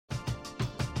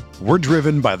We're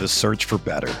driven by the search for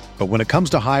better. But when it comes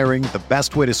to hiring, the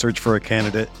best way to search for a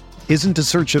candidate isn't to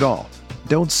search at all.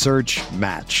 Don't search,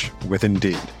 match with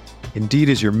Indeed. Indeed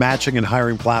is your matching and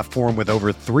hiring platform with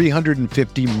over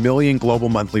 350 million global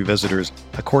monthly visitors,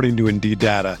 according to Indeed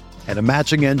data, and a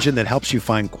matching engine that helps you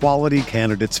find quality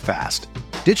candidates fast.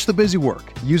 Ditch the busy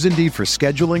work. Use Indeed for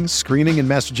scheduling, screening, and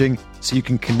messaging so you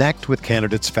can connect with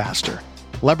candidates faster.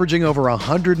 Leveraging over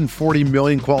 140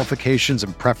 million qualifications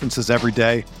and preferences every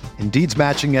day, Indeed's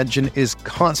matching engine is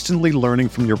constantly learning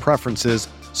from your preferences,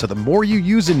 so the more you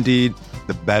use Indeed,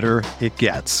 the better it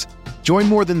gets. Join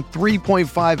more than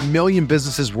 3.5 million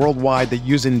businesses worldwide that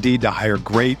use Indeed to hire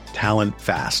great talent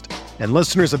fast. And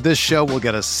listeners of this show will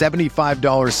get a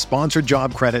 $75 sponsored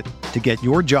job credit to get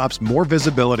your jobs more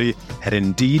visibility at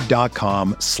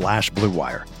Indeed.com/Blue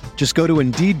Wire. Just go to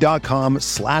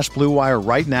Indeed.com/Blue Wire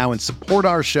right now and support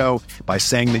our show by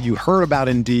saying that you heard about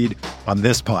Indeed on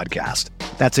this podcast.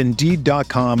 That's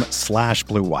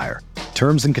Indeed.com/Blue Wire.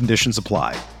 Terms and conditions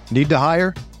apply. Need to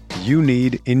hire? You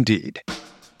need Indeed.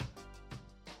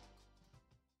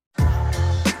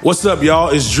 What's up, y'all?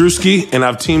 It's Drewski, and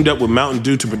I've teamed up with Mountain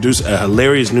Dew to produce a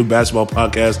hilarious new basketball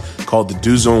podcast called The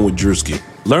Dew Zone with Drewski.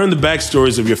 Learn the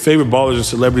backstories of your favorite ballers and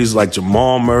celebrities like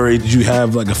Jamal Murray. Did you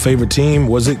have like a favorite team?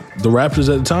 Was it the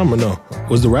Raptors at the time or no?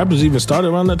 Was the Raptors even started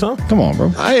around that time? Come on,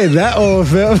 bro. I ain't that old,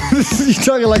 fam. You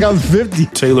talking like I'm 50.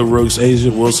 Taylor Rooks, Asia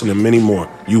Wilson, and many more.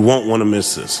 You won't want to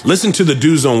miss this. Listen to The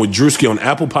Dew Zone with Drewski on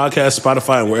Apple Podcasts,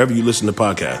 Spotify, and wherever you listen to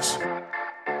podcasts.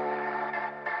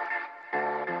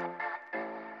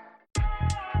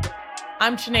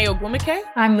 I'm Chiney Ogwumike.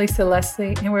 I'm Lisa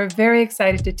Leslie, and we're very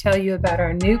excited to tell you about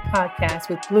our new podcast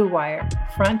with Blue Wire,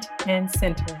 Front and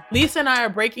Center. Lisa and I are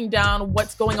breaking down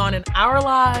what's going on in our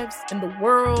lives, in the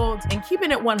world, and keeping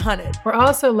it 100. We're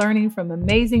also learning from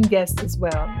amazing guests as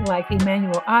well, like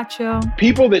Emmanuel Acho.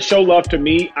 People that show love to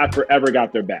me, I forever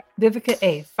got their back. Vivica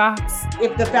A. Fox.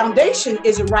 If the foundation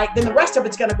isn't right, then the rest of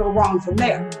it's going to go wrong from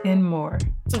there. And more.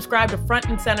 Subscribe to Front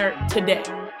and Center today.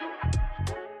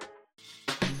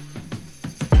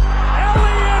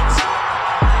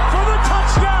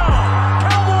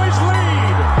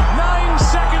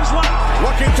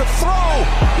 Looking to throw,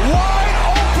 wide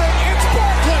open, it's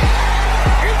Barkley,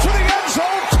 into the end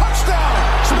zone, touchdown.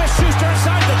 Smith-Schuster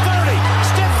inside the 30,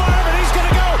 stiff arm, and he's going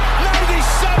to go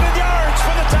 97 yards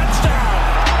for the touchdown.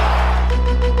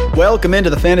 Welcome into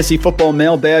the Fantasy Football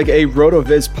Mailbag, a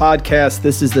RotoViz podcast.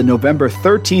 This is the November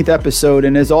 13th episode,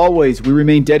 and as always, we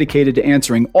remain dedicated to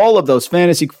answering all of those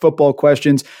fantasy football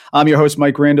questions. I'm your host,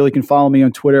 Mike Randall. You can follow me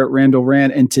on Twitter at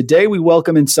RandallRand, and today we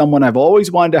welcome in someone I've always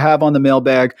wanted to have on the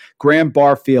mailbag, Graham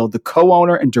Barfield, the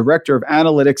co-owner and director of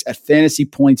analytics at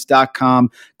FantasyPoints.com.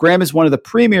 Graham is one of the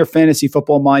premier fantasy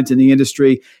football minds in the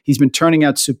industry. He's been turning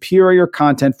out superior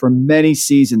content for many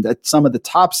seasons at some of the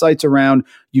top sites around.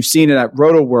 You've seen it at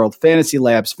RotoWorld, Fantasy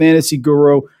Labs, Fantasy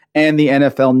Guru, and the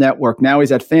NFL Network. Now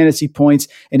he's at Fantasy Points,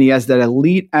 and he has that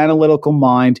elite analytical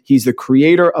mind. He's the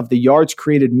creator of the Yards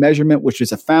Created Measurement, which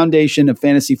is a foundation of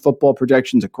fantasy football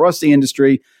projections across the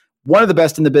industry. One of the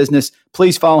best in the business.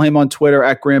 Please follow him on Twitter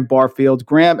at Graham Barfield.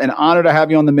 Graham, an honor to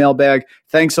have you on the mailbag.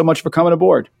 Thanks so much for coming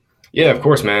aboard. Yeah, of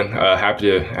course, man.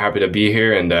 Happy to be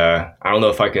here, and I don't know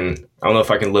if I can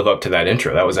live up to that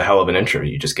intro. That was a hell of an intro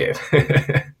you just gave.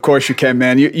 Of course you can,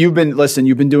 man. You've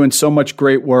been doing so much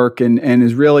great work, and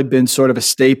has really been sort of a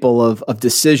staple of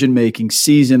decision making,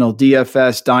 seasonal,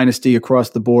 DFS, dynasty across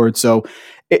the board. So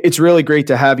it's really great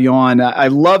to have you on. I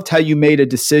loved how you made a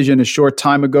decision a short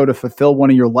time ago to fulfill one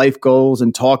of your life goals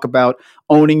and talk about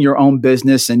owning your own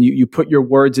business, and you put your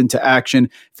words into action.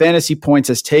 Fantasy Points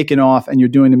has taken off, and you're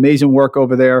doing amazing work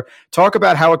over there. Talk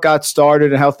about how it got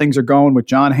started and how things are going with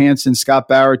John Hanson, Scott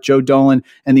Barrett, Joe Dolan,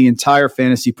 and the entire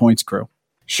Fantasy Points crew.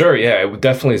 Sure, yeah, it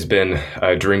definitely has been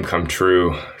a dream come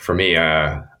true for me.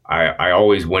 I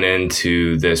always went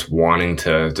into this wanting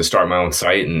to start my own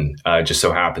site, and just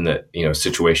so happened that a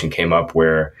situation came up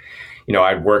where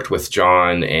I'd worked with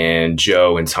John and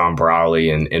Joe and Tom Brawley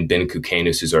and Ben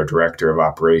Kukanis, who's our director of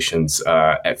operations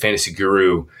at Fantasy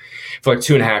Guru for like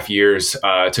 2.5 years.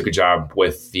 Took a job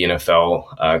with the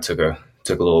NFL, took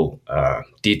a little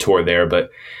detour there,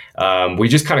 but we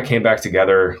just kind of came back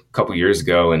together a couple years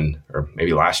ago, or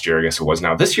maybe last year, I guess it was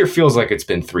now. This year feels like it's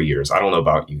been 3 years. I don't know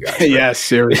about you guys. Yeah,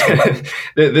 seriously.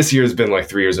 This year has been like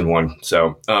 3 years in one.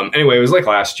 So anyway, it was like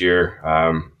last year,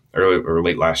 early or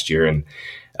late last year. And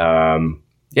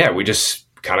we just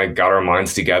kind of got our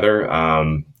minds together.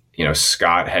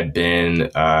 Scott had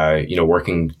been,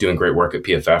 doing great work at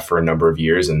PFF for a number of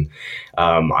years. And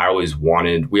I always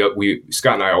wanted,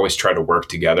 Scott and I always tried to work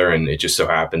together. And it just so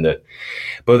happened that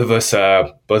both of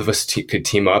us could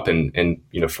team up and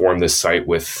form this site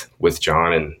with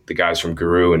John and the guys from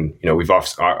Guru. And, we've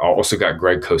also got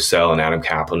Greg Cosell and Adam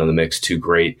Kaplan in the mix, two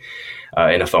great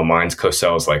NFL minds.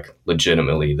 Cosell is like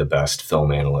legitimately the best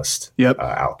film analyst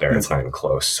out there. It's not even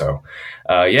close. So,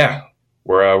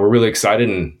 we're really excited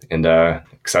and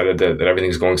excited that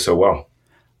everything's going so well.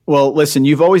 Well, listen,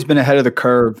 you've always been ahead of the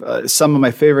curve. Some of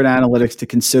my favorite analytics to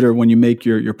consider when you make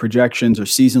your projections or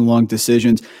season-long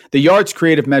decisions. The yards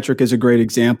creative metric is a great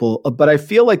example, but I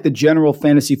feel like the general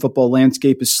fantasy football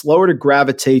landscape is slower to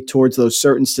gravitate towards those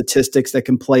certain statistics that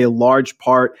can play a large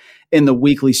part in the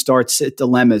weekly start-sit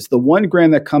dilemmas. The one,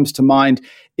 Graham, that comes to mind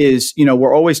is,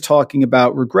 we're always talking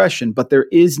about regression, but there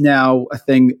is now a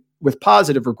thing with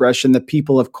positive regression that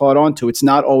people have caught on to. It's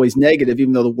not always negative,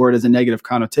 even though the word has a negative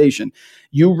connotation.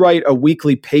 You write a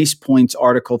weekly pace points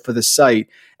article for the site,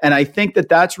 and I think that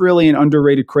that's really an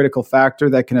underrated critical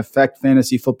factor that can affect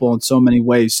fantasy football in so many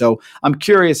ways. So I'm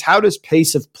curious, how does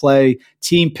pace of play,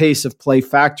 team pace of play,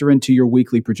 factor into your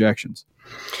weekly projections?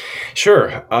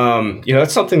 Sure.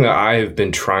 That's something that I've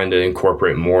been trying to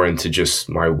incorporate more into just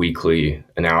my weekly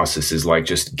analysis, is like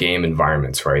just game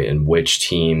environments, right? And which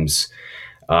teams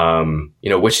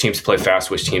play fast,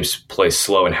 which teams play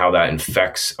slow, and how that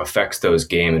affects those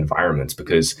game environments.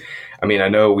 Because, I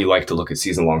know we like to look at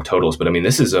season-long totals, but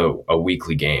this is a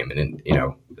weekly game, and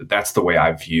that's the way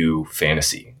I view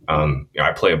fantasy.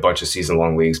 I play a bunch of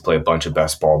season-long leagues, play a bunch of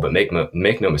best ball, but make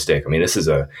no mistake. This is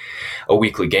a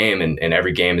weekly game, and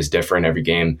every game is different. Every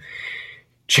game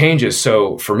changes.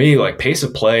 So for me, like, pace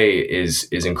of play is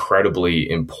incredibly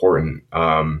important.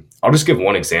 I'll just give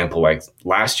one example. Like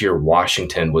last year,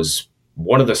 Washington was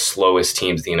one of the slowest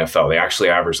teams in the NFL. They actually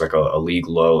averaged like a league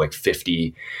low, like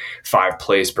 55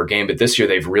 plays per game. But this year,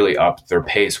 they've really upped their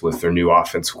pace with their new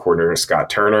offensive coordinator, Scott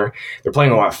Turner. They're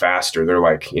playing a lot faster.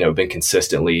 They're been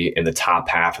consistently in the top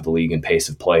half of the league in pace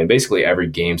of play in basically every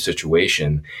game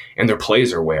situation. And their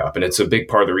plays are way up. And it's a big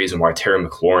part of the reason why Terry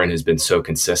McLaurin has been so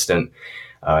consistent.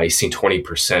 He's seen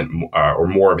 20% or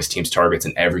more of his team's targets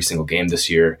in every single game this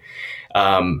year.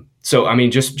 So,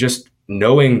 just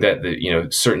knowing that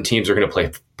certain teams are going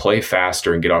to play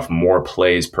faster and get off more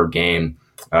plays per game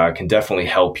can definitely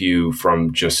help you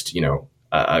from just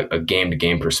a game to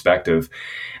game perspective.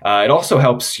 It also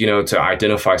helps to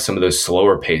identify some of those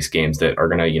slower pace games that are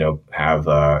going to have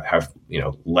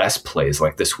less plays.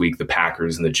 Like this week, the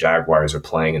Packers and the Jaguars are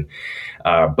playing,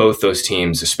 and both those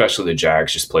teams, especially the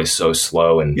Jags, just play so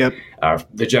slow. And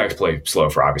the Jags play slow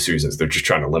for obvious reasons. They're just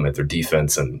trying to limit their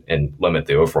defense and limit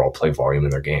the overall play volume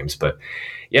in their games. But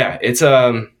it's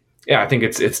I think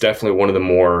it's definitely one of the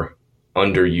more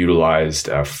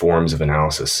underutilized forms of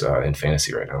analysis in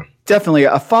fantasy right now. Definitely.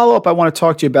 A follow-up I want to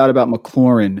talk to you about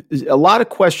McLaurin. A lot of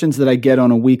questions that I get on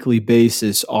a weekly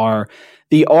basis are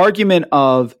the argument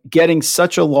of getting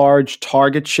such a large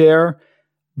target share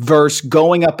versus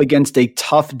going up against a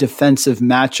tough defensive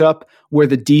matchup where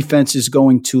the defense is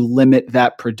going to limit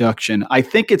that production. I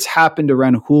think it's happened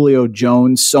around Julio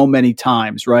Jones so many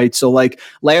times, right? So like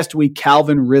last week,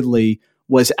 Calvin Ridley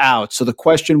was out. So the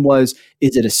question was,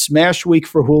 is it a smash week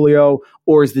for Julio,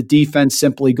 or is the defense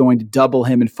simply going to double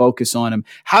him and focus on him?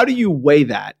 How do you weigh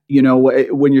that,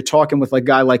 when you're talking with a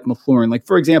guy like McLaurin? Like,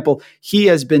 for example, he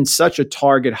has been such a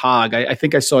target hog. I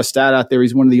think I saw a stat out there.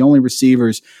 He's one of the only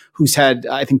receivers who's had,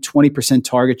 I think, 20%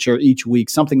 target share each week,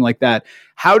 something like that.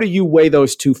 How do you weigh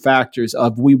those two factors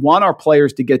of we want our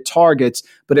players to get targets,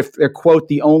 but if they're, quote,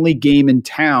 the only game in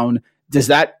town, does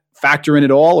that factor in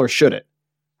at all, or should it?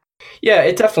 Yeah,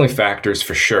 it definitely factors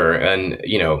for sure. And,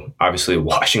 obviously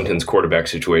Washington's quarterback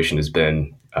situation has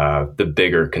been the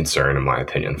bigger concern, in my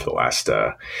opinion, for the last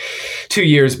 2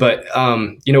 years. But,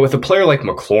 with a player like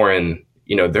McLaurin,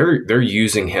 they're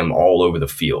using him all over the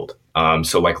field.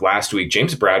 So like last week,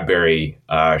 James Bradbury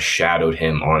shadowed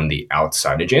him on the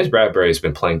outside. And James Bradbury has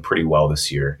been playing pretty well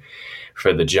this year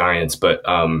for the Giants. But,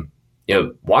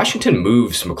 Washington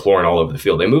moves McLaurin all over the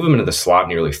field. They move him into the slot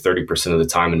nearly 30% of the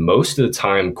time. And most of the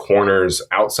time, corners,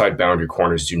 outside boundary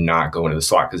corners, do not go into the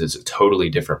slot because it's a totally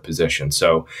different position.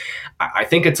 So I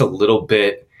think it's a little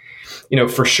bit,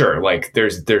 for sure, like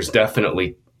there's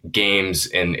definitely games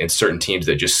and certain teams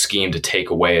that just scheme to take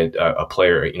away a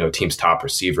player, team's top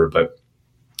receiver. But,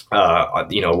 a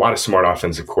lot of smart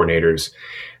offensive coordinators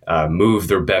move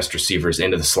their best receivers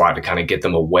into the slot to kind of get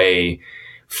them away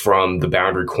from the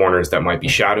boundary corners that might be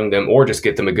shadowing them, or just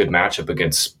get them a good matchup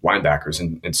against linebackers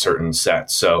in certain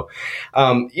sets. So,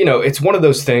 it's one of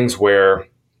those things where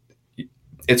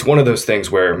it's one of those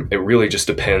things where it really just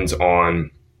depends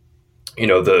on,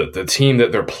 the team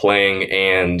that they're playing,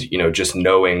 and, just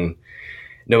knowing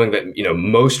that,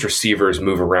 most receivers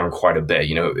move around quite a bit.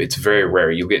 It's very rare.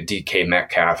 You'll get DK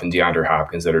Metcalf and DeAndre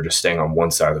Hopkins that are just staying on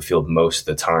one side of the field most of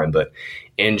the time. But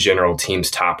in general, teams'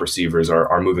 top receivers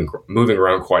are moving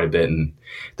around quite a bit, and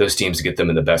those teams get them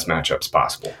in the best matchups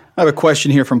possible. I have a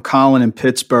question here from Colin in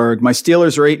Pittsburgh. My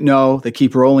Steelers are 8-0. They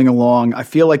keep rolling along. I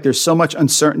feel like there's so much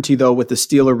uncertainty, though, with the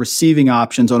Steeler receiving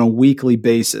options on a weekly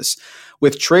basis.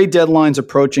 With trade deadlines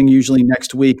approaching usually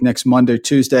next week, next Monday,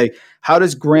 Tuesday, how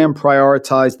does Graham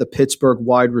prioritize the Pittsburgh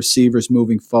wide receivers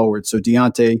moving forward? So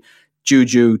Deontay,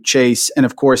 Juju, Chase, and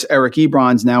of course, Eric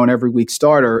Ebron's now an every week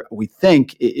starter. We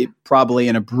think it probably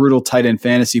in a brutal tight end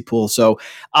fantasy pool. So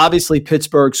obviously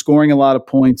Pittsburgh scoring a lot of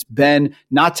points. Ben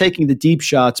not taking the deep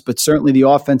shots, but certainly the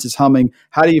offense is humming.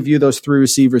 How do you view those three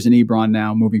receivers in Ebron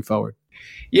now moving forward?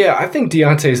 Yeah, I think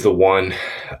Deontay's the one.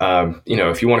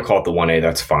 If you want to call it the 1A,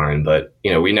 that's fine. But,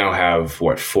 we now have,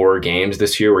 4 games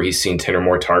this year where he's seen 10 or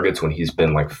more targets when he's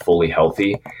been fully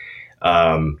healthy.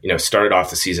 Started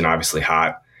off the season obviously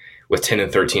hot with 10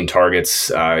 and 13 targets,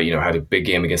 had a big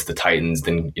game against the Titans,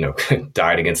 then,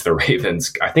 died against the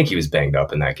Ravens. I think he was banged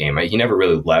up in that game. He never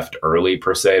really left early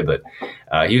per se, but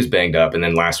he was banged up. And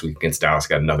then last week against Dallas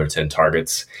got another 10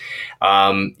 targets.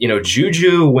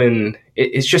 Juju, when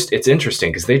it's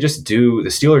interesting because the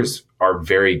Steelers are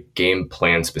very game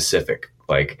plan specific.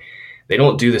 They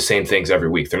don't do the same things every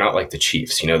week. They're not like the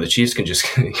Chiefs. The Chiefs can just,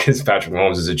 because Patrick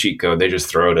Mahomes is a cheat code, they just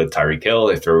throw to Tyreek Hill,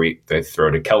 they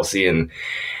throw to Kelsey, and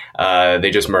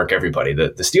they just murk everybody.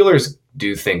 The Steelers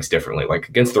do things differently.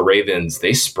 Against the Ravens,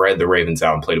 they spread the Ravens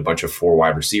out and played a bunch of 4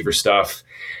 wide receiver stuff.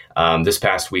 This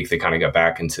past week, they kind of got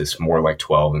back into some more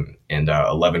 12 and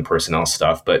 11 personnel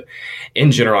stuff. But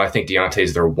in general, I think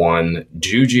Deontay's their one.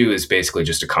 Juju is basically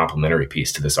just a complementary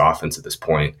piece to this offense at this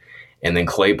point. And then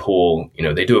Claypool,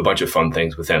 they do a bunch of fun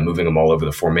things with him, moving him all over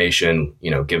the formation,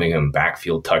 giving him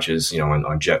backfield touches,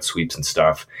 on jet sweeps and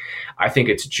stuff. I think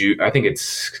it's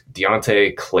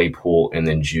Deontay, Claypool, and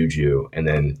then Juju. And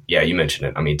then, yeah, you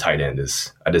mentioned it. Tight end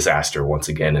is a disaster once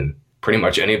again. And pretty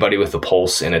much anybody with a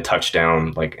pulse and a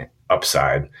touchdown,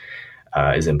 upside,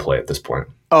 is in play at this point.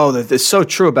 Oh, that's so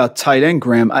true about tight end,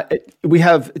 Graham. We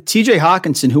have TJ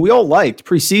Hawkinson, who we all liked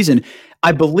preseason.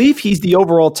 I believe he's the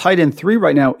overall tight end 3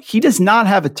 right now. He does not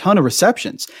have a ton of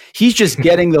receptions. He's just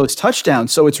getting those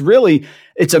touchdowns. So it's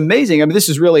amazing. This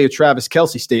is really a Travis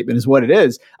Kelce statement is what it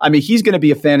is. He's going to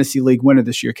be a fantasy league winner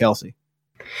this year, Kelce.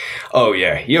 Oh,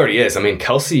 yeah, he already is.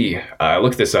 Kelce, I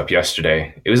looked this up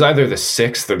yesterday. It was either the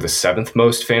 6th or the 7th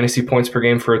most fantasy points per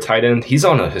game for a tight end. He's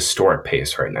on a historic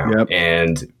pace right now. Yep.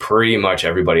 And pretty much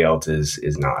everybody else is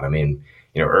not.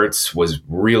 Ertz was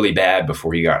really bad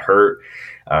before he got hurt.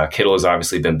 Kittle has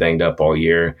obviously been banged up all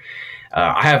year.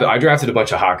 I drafted a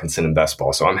bunch of Hawkinson in best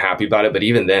ball, so I'm happy about it. But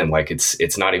even then,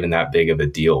 it's not even that big of a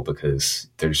deal because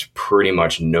there's pretty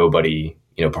much nobody,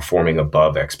 performing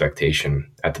above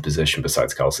expectation at the position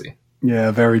besides Kelce.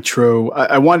 Yeah, very true.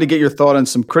 I wanted to get your thought on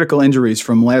some critical injuries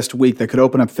from last week that could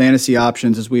open up fantasy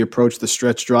options as we approach the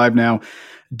stretch drive now.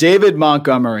 David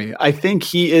Montgomery, I think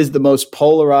he is the most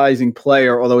polarizing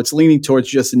player, although it's leaning towards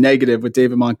just negative with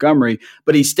David Montgomery,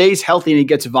 but he stays healthy and he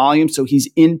gets volume, so he's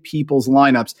in people's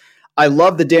lineups. I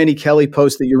love the Danny Kelly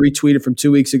post that you retweeted from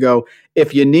 2 weeks ago.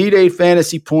 If you need 8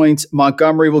 fantasy points,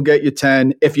 Montgomery will get you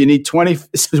 10. If you need 20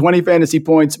 fantasy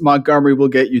points, Montgomery will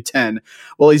get you 10.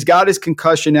 Well, he's got his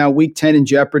concussion now, week 10 in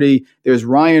jeopardy. There's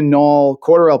Ryan Nall,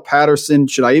 Cordarrelle Patterson.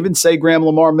 Should I even say Graham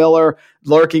Lamar Miller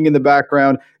lurking in the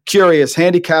background? Curious,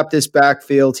 handicap this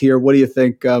backfield here. What do you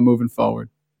think moving forward?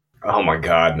 Oh my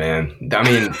God, man.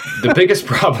 The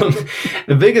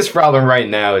biggest problem right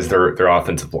now is their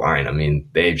offensive line.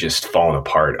 They've just fallen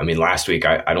apart. Last week,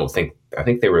 I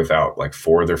think they were without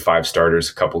 4 of their 5 starters.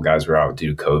 A couple guys were out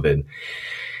due to COVID.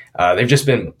 They've just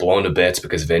been blown to bits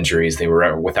because of injuries. They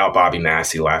were without Bobby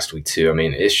Massey last week too.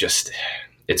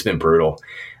 It's been brutal.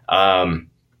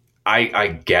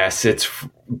 I guess it's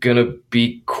going to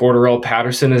be Cordarrelle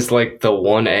Patterson as the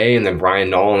 1A and then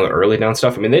Ryan Nall and the early down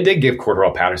stuff. They did give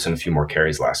Cordarrelle Patterson a few more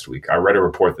carries last week. I read a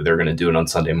report that they're going to do it on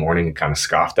Sunday morning and kind of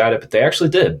scoffed at it, but they actually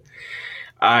did.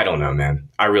 I don't know, man.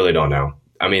 I really don't know.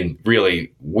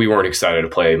 Really, we weren't excited to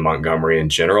play Montgomery in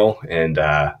general, and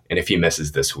if he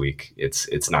misses this week,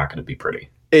 it's not going to be pretty.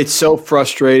 It's so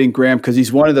frustrating, Graham, because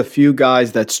he's one of the few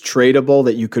guys that's tradable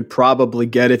that you could probably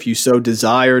get if you so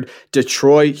desired.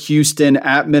 Detroit, Houston,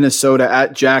 at Minnesota,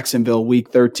 at Jacksonville, week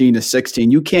 13 to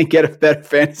 16. You can't get a better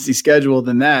fantasy schedule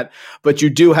than that, but you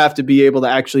do have to be able to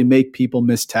actually make people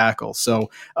miss tackles.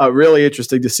 So really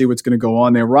interesting to see what's going to go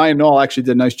on there. Ryan Nall actually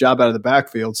did a nice job out of the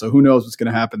backfield, so who knows what's going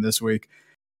to happen this week.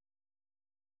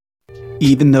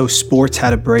 Even though sports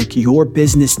had a break, your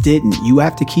business didn't. You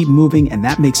have to keep moving, and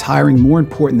that makes hiring more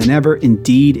important than ever.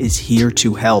 Indeed is here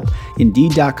to help.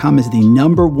 Indeed.com is the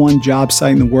 #1 job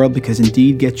site in the world because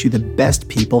Indeed gets you the best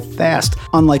people fast.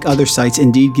 Unlike other sites,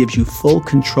 Indeed gives you full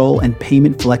control and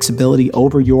payment flexibility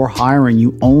over your hiring.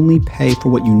 You only pay for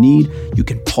what you need. You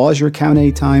can pause your account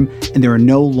anytime, and there are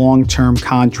no long-term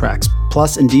contracts.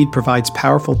 Plus, Indeed provides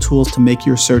powerful tools to make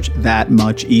your search that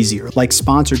much easier, like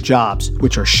sponsored jobs,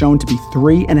 which are shown to be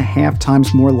 3.5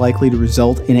 times more likely to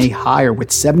result in a hire.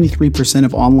 With 73%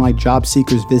 of online job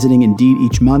seekers visiting Indeed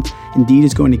each month, Indeed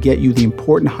is going to get you the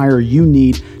important hire you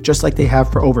need, just like they have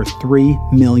for over 3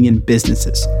 million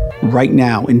businesses. Right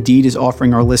now, Indeed is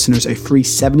offering our listeners a free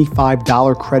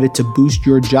 $75 credit to boost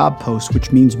your job post,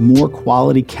 which means more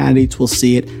quality candidates will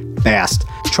see it fast.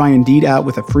 Try Indeed out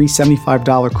with a free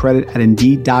 $75 credit at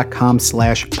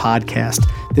Indeed.com/podcast.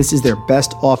 This is their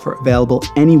best offer available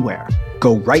anywhere.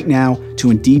 Go right now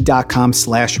to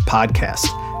Indeed.com/podcast.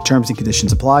 Terms and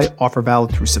conditions apply. Offer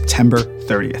valid through September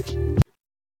 30th.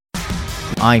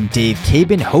 I'm Dave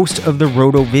Cabin, host of the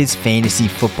RotoViz Fantasy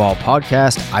Football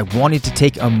Podcast. I wanted to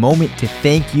take a moment to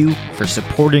thank you for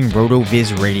supporting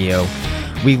RotoViz Radio.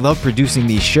 We love producing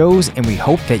these shows, and we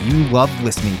hope that you love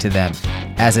listening to them.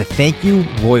 As a thank you,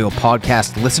 loyal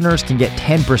podcast listeners can get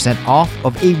 10% off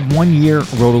of a 1-year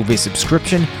RotoViz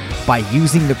subscription by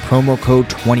using the promo code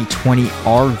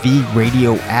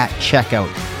 2020RVRadio at checkout.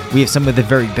 We have some of the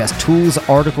very best tools,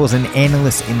 articles, and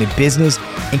analysts in the business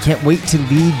and can't wait to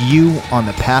lead you on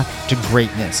the path to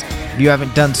greatness. If you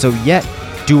haven't done so yet,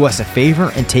 do us a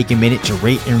favor and take a minute to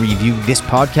rate and review this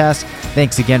podcast.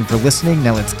 Thanks again for listening.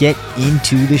 Now let's get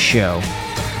into the show.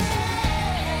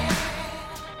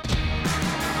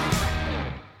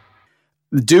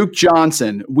 Duke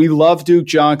Johnson. We love Duke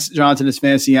Johnson as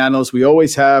fantasy analyst. We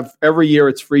always have. Every year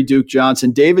it's free Duke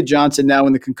Johnson. David Johnson now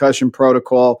in the concussion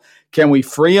protocol. Can we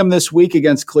free him this week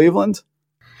against Cleveland?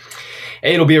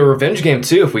 Hey, it'll be a revenge game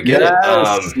too if we get it.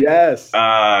 Yes.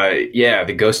 Yeah,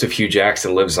 the ghost of Hugh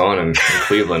Jackson lives on in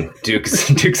Cleveland. Duke's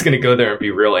going to go there and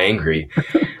be real angry.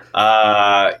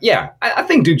 I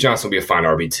think Duke Johnson will be a fine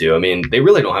RB2. I mean, they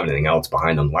really don't have anything else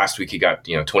behind him. Last week he got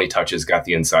 20 touches, got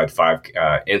the inside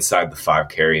the 5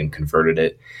 carry and converted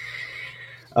it.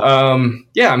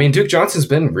 I mean, Duke Johnson's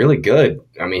been really good.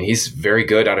 I mean, he's very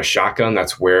good out of shotgun.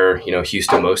 That's where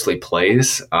Houston mostly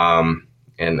plays. I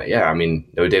mean,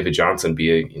 no David Johnson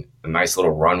be a nice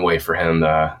little runway for him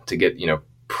to get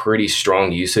pretty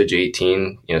strong usage.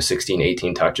 16,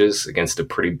 18 touches against a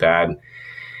pretty bad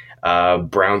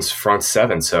Browns front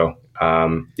 7. So,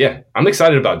 I'm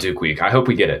excited about Duke week. I hope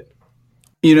we get it.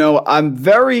 I'm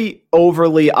very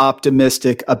overly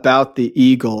optimistic about the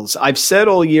Eagles. I've said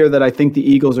all year that I think the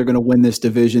Eagles are going to win this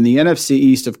division. The NFC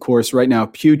East, of course, right now,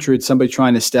 putrid, somebody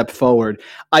trying to step forward.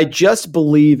 I just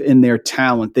believe in their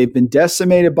talent. They've been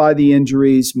decimated by the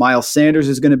injuries. Miles Sanders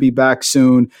is going to be back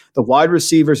soon. The wide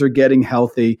receivers are getting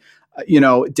healthy.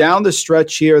 Down the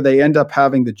stretch here, they end up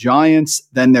having the Giants,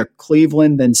 then they're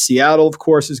Cleveland, then Seattle, of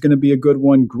course, is going to be a good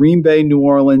one. Green Bay, New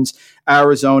Orleans,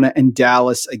 Arizona, and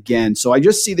Dallas again. So I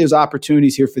just see there's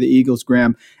opportunities here for the Eagles,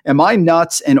 Graham. Am I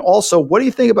nuts? And also, what do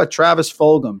you think about Travis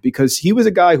Fulgham? Because he was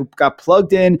a guy who got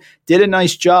plugged in, did a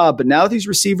nice job, but now these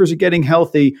receivers are getting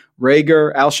healthy.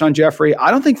 Rager, Alshon Jeffrey,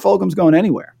 I don't think Fulgham's going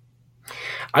anywhere.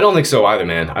 I don't think so either,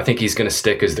 man. I think he's going to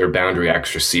stick as their boundary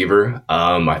X receiver.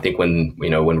 I think when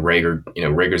Rager,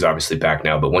 Rager's obviously back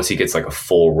now, but once he gets like a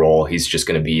full role, he's just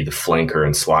going to be the flanker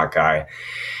and slot guy.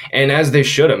 And as they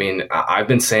should. I mean, I've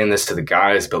been saying this to the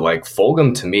guys, but like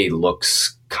Fulgham to me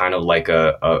looks kind of like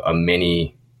a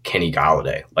mini Kenny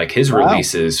Golladay. Like his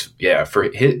releases, for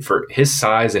his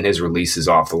size and his releases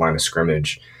off the line of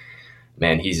scrimmage,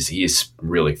 man, he's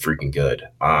really freaking good.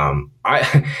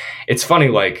 It's funny,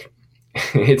 like.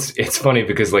 It's funny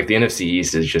because like the NFC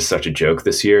East is just such a joke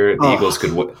this year. The Eagles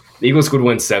could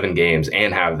win 7 games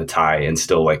and have the tie and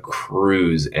still like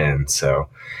cruise in. So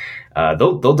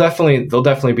they'll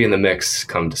definitely be in the mix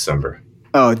come December.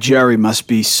 Oh, Jerry must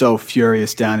be so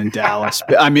furious down in Dallas.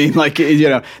 I mean, like,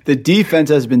 the defense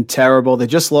has been terrible. They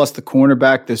just lost the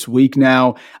cornerback this week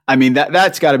now. I mean,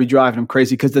 that's got to be driving them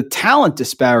crazy because the talent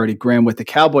disparity, Graham, with the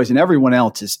Cowboys and everyone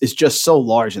else is just so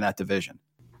large in that division.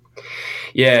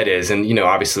 Yeah, it is. And,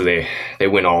 obviously they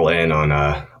went all in on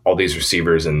all these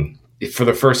receivers. And for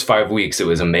the first 5 weeks, it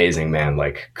was amazing, man.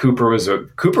 Like Cooper was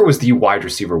the wide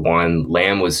receiver 1.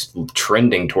 Lamb was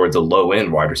trending towards a low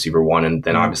end wide receiver 1. And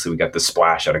then obviously we got the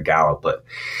splash out of Gallup. But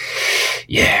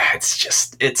yeah, it's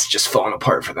just falling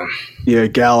apart for them. Yeah,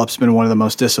 Gallup's been one of the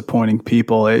most disappointing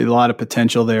people. A lot of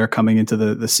potential there coming into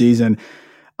the season.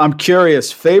 I'm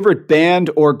curious, favorite band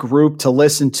or group to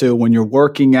listen to when you're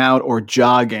working out or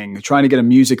jogging? Trying to get a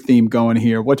music theme going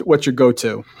here. What's your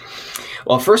go-to?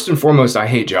 Well, first and foremost, I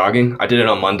hate jogging. I did it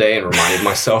on Monday and reminded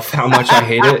myself how much I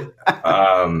hate it.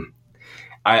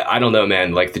 I don't know,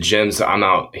 man. Like the gyms, I'm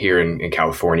out here in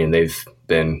California, and they've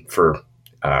been for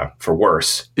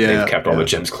worse. Yeah, they've kept all the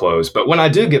gyms closed. But when I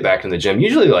do get back in the gym,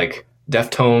 usually like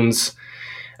Deftones,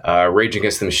 Rage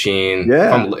Against the Machine.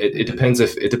 Yeah, it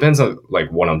depends on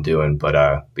like what I'm doing, but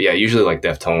yeah, usually like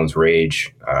Deftones,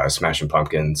 Rage, Smashing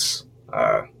Pumpkins,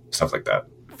 stuff like that.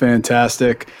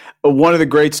 Fantastic. One of the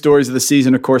great stories of the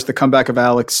season, of course, the comeback of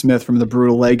Alex Smith from the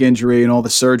brutal leg injury and all the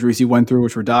surgeries he went through,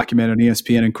 which were documented on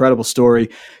ESPN. Incredible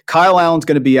story. Kyle Allen's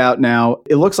going to be out now.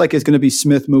 It looks like it's going to be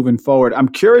Smith moving forward. I'm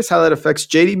curious how that affects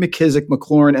J.D. McKissic,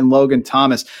 McLaurin, and Logan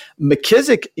Thomas.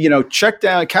 McKissic,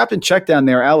 captain check down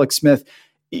there, Alex Smith.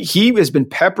 He has been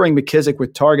peppering McKissic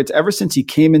with targets ever since he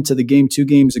came into the game 2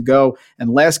 games ago, and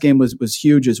last game was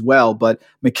huge as well. But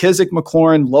McKissic,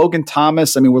 McLaurin, Logan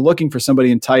Thomas, I mean, we're looking for somebody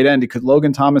in tight end. Could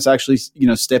Logan Thomas actually,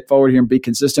 step forward here and be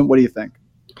consistent? What do you think?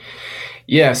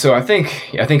 Yeah, so I think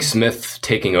Smith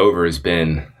taking over is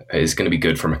going to be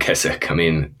good for McKissic. I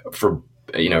mean, for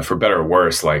better or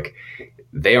worse, like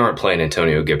they aren't playing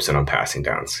Antonio Gibson on passing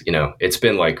downs. It's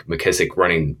been like McKissic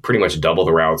running pretty much double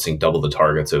the routes, seeing double the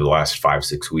targets over the last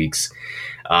 5-6 weeks.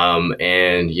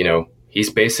 And he's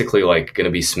basically like going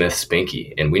to be Smith's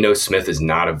Spinky. And we know Smith is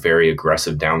not a very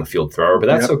aggressive down the field thrower, but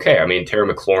that's okay. I mean, Terry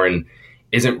McLaurin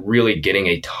isn't really getting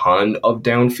a ton of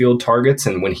downfield targets.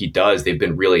 And when he does, they've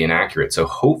been really inaccurate. So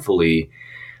hopefully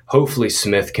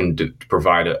Smith can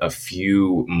provide a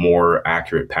few more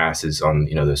accurate passes on,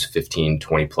 those 15,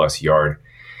 20 plus yard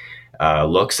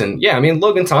looks. And yeah, I mean,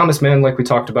 Logan Thomas, man, like we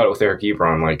talked about it with Eric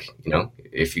Ebron, like,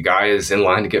 if your guy is in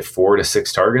line to get 4 to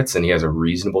 6 targets and he has a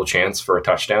reasonable chance for a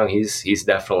touchdown, he's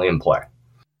definitely in play.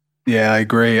 Yeah, I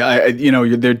agree.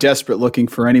 They're desperate looking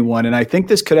for anyone. And I think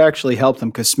this could actually help them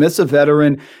because Smith's a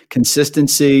veteran,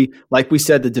 consistency. Like we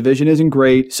said, the division isn't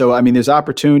great. So, I mean, there's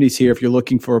opportunities here if you're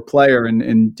looking for a player.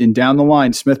 And down the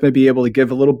line, Smith may be able to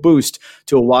give a little boost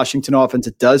to a Washington offense.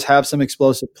 It does have some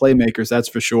explosive playmakers, that's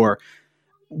for sure.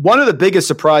 One of the biggest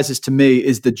surprises to me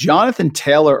is the Jonathan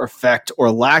Taylor effect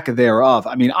or lack thereof.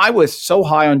 I mean, I was so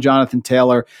high on Jonathan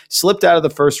Taylor, slipped out of the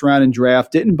first round in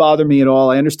draft, didn't bother me at all.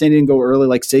 I understand he didn't go early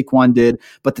like Saquon did,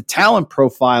 but the talent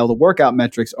profile, the workout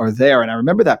metrics are there. And I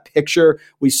remember that picture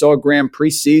we saw Graham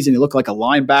preseason. He looked like a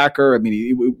linebacker. I mean,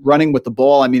 he running with the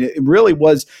ball. I mean, it really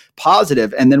was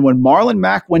positive. And then when Marlon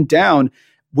Mack went down,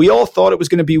 we all thought it was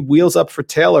going to be wheels up for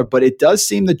Taylor, but it does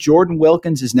seem that Jordan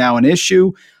Wilkins is now an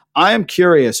issue. I am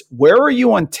curious, where are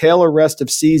you on Taylor rest of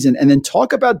season? And then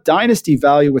talk about dynasty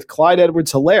value with Clyde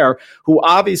Edwards-Helaire, who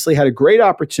obviously had a great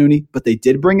opportunity, but they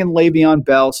did bring in Le'Veon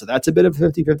Bell, so that's a bit of a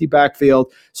 50-50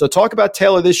 backfield. So talk about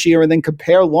Taylor this year and then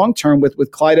compare long-term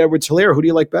with Clyde Edwards-Helaire. Who do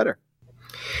you like better?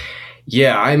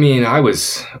 Yeah, I mean, I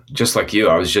was just like you.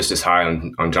 I was just as high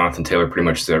on Jonathan Taylor pretty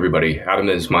much as everybody. Had him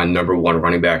as my number 1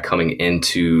 running back coming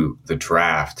into the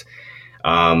draft.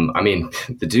 I mean,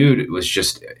 the dude was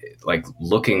just like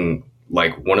looking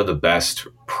like one of the best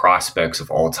prospects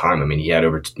of all time. I mean, he had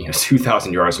over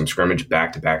 2,000 yards from scrimmage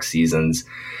back-to-back seasons.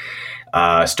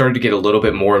 Started to get a little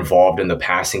bit more involved in the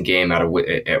passing game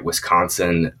at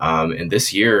Wisconsin. And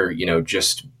this year,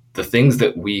 just the things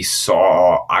that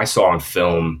I saw on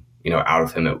film, out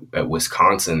of him at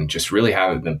Wisconsin just really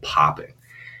haven't been popping.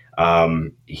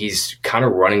 He's kind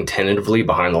of running tentatively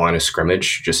behind the line of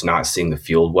scrimmage, just not seeing the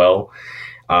field well.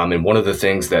 And one of the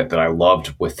things that I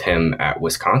loved with him at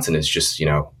Wisconsin is just,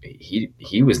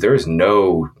 there was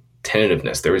no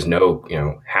tentativeness. There was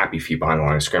no, happy feet behind the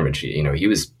line of scrimmage. He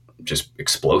was just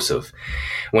explosive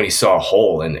when he saw a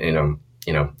hole. And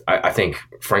I think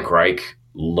Frank Reich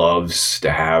loves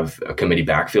to have a committee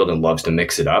backfield and loves to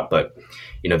mix it up. But,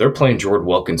 they're playing Jordan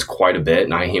Wilkins quite a bit.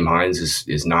 Nyheim Hines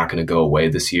is not going to go away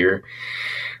this year.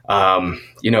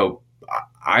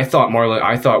 I thought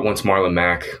once Marlon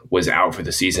Mack was out for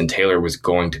the season, Taylor was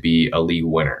going to be a league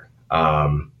winner.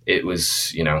 It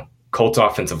was, Colts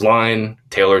offensive line.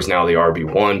 Taylor's now the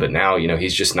RB1, but now,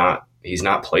 he's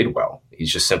not played well.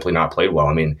 He's just simply not played well.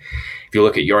 I mean, if you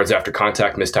look at yards after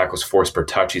contact, missed tackles forced per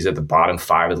touch, he's at the bottom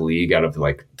 5 of the league out of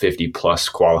like 50 plus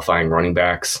qualifying running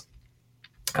backs.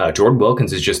 Jordan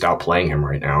Wilkins is just outplaying him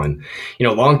right now. And,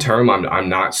 long term, I'm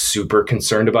not super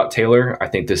concerned about Taylor. I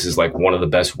think this is like one of the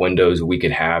best windows we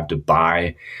could have to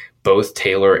buy both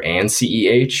Taylor and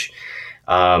CEH.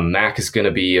 Mack is going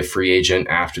to be a free agent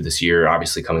after this year,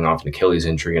 obviously coming off an Achilles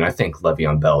injury. And I think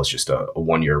Le'Veon Bell is just a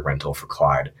 1-year rental for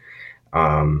Clyde.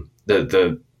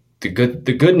 The the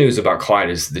good news about Clyde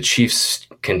is the Chiefs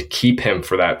can keep him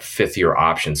for that 5th-year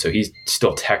option. So he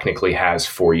still technically has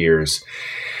 4 years.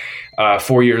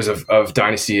 4 years of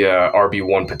dynasty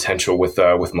RB1 potential with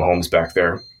Mahomes back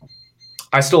there.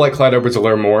 I still like Clyde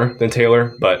Edwards-Helaire more than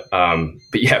Taylor, but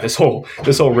yeah, this whole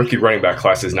rookie running back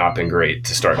class has not been great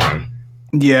to start on.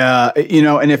 Yeah,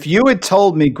 and if you had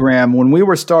told me, Graham, when we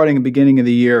were starting at the beginning of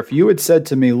the year, if you had said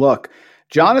to me, look,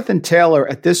 Jonathan Taylor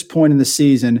at this point in the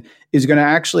season is going to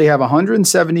actually have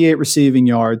 178 receiving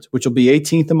yards, which will be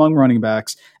 18th among running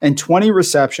backs, and 20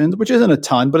 receptions, which isn't a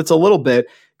ton, but it's a little bit,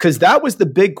 because that was the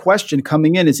big question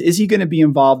coming in is he going to be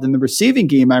involved in the receiving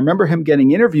game? I remember him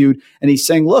getting interviewed and he's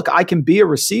saying, look, I can be a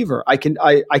receiver. I can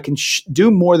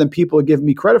do more than people give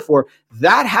me credit for.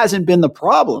 That hasn't been the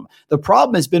problem. The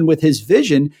problem has been with his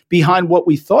vision behind what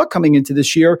we thought coming into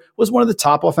this year was one of the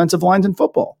top offensive lines in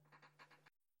football.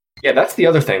 Yeah, that's the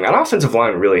other thing. That offensive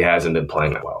line really hasn't been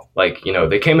playing that well. Like,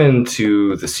 they came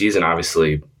into the season,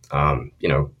 obviously,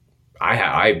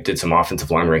 I did some offensive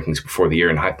line rankings before the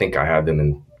year, and I think I had them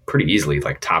in pretty easily,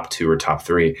 like top 2 or top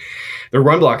 3. Their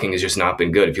run blocking has just not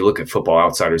been good. If you look at Football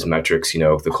Outsiders metrics,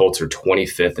 the Colts are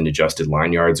 25th in adjusted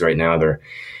line yards right now. They're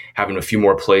having a few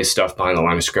more plays stuff behind the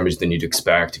line of scrimmage than you'd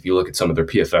expect. If you look at some of their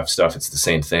PFF stuff, it's the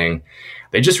same thing.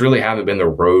 They just really haven't been the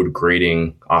road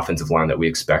grading offensive line that we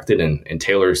expected, and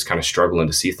Taylor's kind of struggling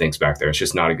to see things back there. It's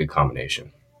just not a good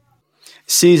combination.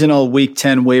 Seasonal Week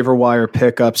 10 waiver wire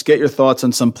pickups. Get your thoughts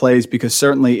on some plays because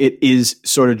certainly it is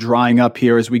sort of drying up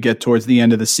here as we get towards the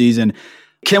end of the season.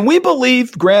 Can we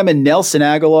believe, Graham, and Nelson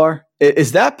Aguilar?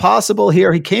 Is that possible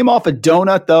here? He came off a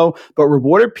donut, though, but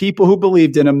rewarded people who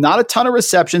believed in him. Not a ton of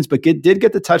receptions, but did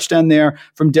get the touchdown there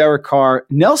from Derek Carr.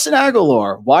 Nelson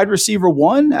Aguilar, wide receiver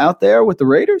 1 out there with the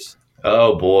Raiders?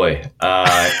 Oh, boy.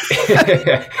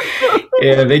 Yeah,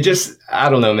 they just – I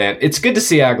don't know, man. It's good to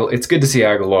see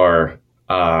Aguilar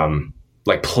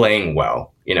like playing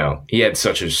well. He had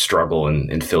such a struggle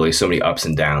in Philly, so many ups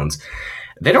and downs.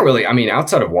 They don't really,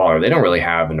 outside of Waller, they don't really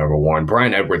have a number 1.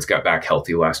 Bryan Edwards got back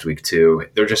healthy last week too.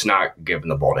 They're just not giving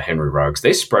the ball to Henry Ruggs.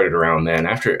 They spread it around, man.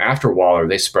 After Waller,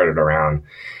 they spread it around.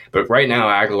 But right now,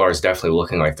 Aguilar is definitely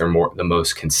looking like they're the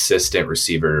most consistent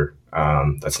receiver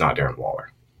that's not Darren Waller.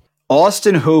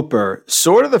 Austin Hooper,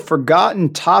 sort of the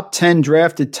forgotten top 10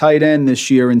 drafted tight end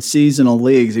this year in seasonal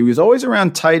leagues. He was always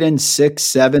around tight end 6,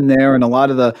 7 there, and a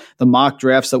lot of the mock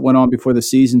drafts that went on before the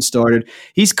season started.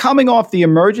 He's coming off the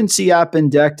emergency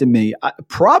appendectomy,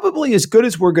 probably as good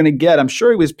as we're going to get. I'm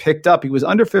sure he was picked up. He was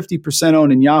under 50%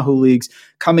 owned in Yahoo leagues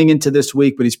coming into this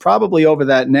week, but he's probably over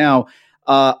that now.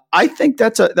 I think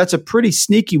that's a pretty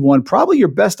sneaky one. Probably your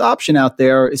best option out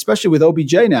there, especially with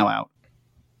OBJ now out.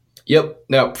 Yep,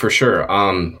 no, for sure.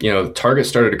 Targets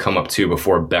started to come up too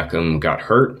before Beckham got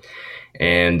hurt.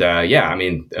 And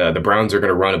the Browns are going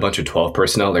to run a bunch of 12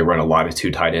 personnel. They run a lot of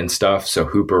 2 tight end stuff. So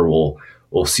Hooper will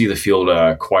see the field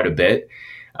quite a bit.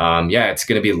 It's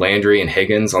going to be Landry and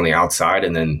Higgins on the outside,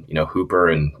 and then, Hooper,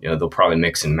 and, they'll probably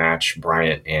mix and match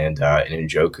Bryant and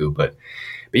Njoku. But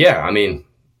yeah,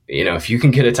 if you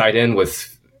can get a tight end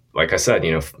with, like I said,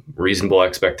 reasonable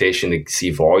expectation to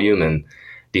see volume and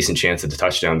decent chance at the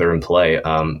touchdown, they're in play.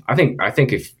 I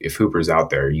think if Hooper's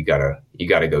out there, you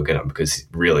gotta go get him because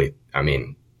really,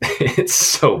 it's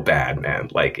so bad, man.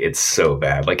 Like it's so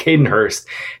bad. Like Hayden Hurst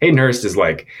is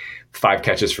like 5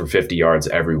 catches from 50 yards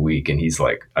every week, and he's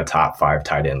like a top 5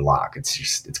 tight end lock.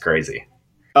 It's crazy.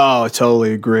 Oh, I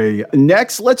totally agree.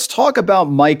 Next, let's talk about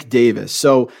Mike Davis.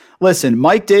 So listen,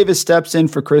 Mike Davis steps in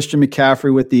for Christian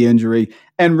McCaffrey with the injury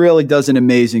and really does an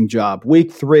amazing job. Week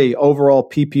 3, overall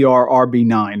PPR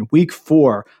RB9. Week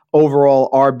 4, overall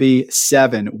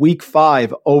RB7. Week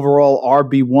 5, overall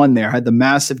RB1 there. Had the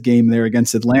massive game there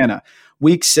against Atlanta.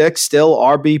 Week 6, still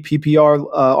RB PPR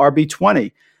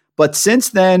RB20. But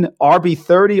since then,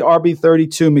 RB30,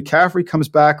 RB32. McCaffrey comes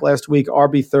back last week,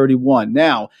 RB31.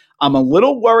 Now, I'm a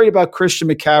little worried about Christian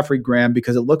McCaffrey, Graham,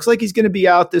 because it looks like he's going to be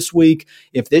out this week.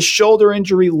 If this shoulder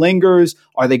injury lingers,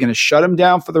 are they going to shut him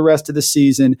down for the rest of the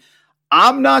season?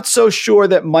 I'm not so sure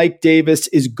that Mike Davis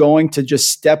is going to just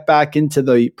step back into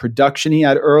the production he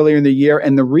had earlier in the year.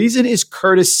 And the reason is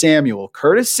Curtis Samuel.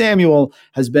 Curtis Samuel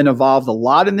has been involved a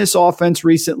lot in this offense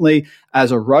recently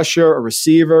as a rusher, a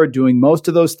receiver, doing most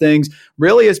of those things.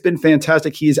 Really has been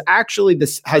fantastic. He is actually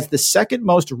has the second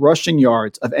most rushing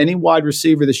yards of any wide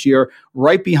receiver this year,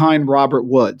 right behind Robert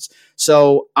Woods.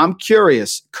 So I'm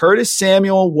curious, Curtis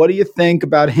Samuel, what do you think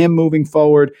about him moving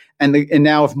forward? And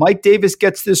now if Mike Davis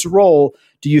gets this role,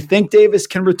 do you think Davis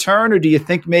can return, or do you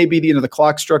think maybe the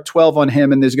clock struck 12 on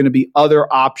him and there's going to be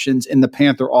other options in the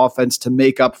Panther offense to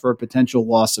make up for a potential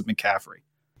loss of McCaffrey?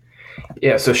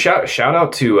 Yeah, so shout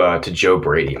out to Joe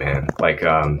Brady, man. Like,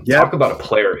 talk about a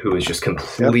player who was just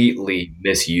completely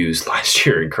misused last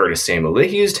year in Curtis Samuel. They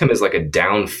used him as like a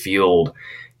downfield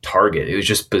target. It was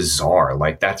just bizarre.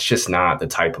 Like, that's just not the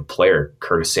type of player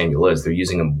Curtis Samuel is. They're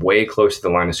using him way close to the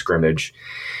line of scrimmage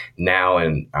now,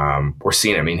 and we're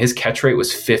seeing it. I mean, his catch rate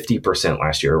was 50%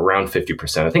 last year, around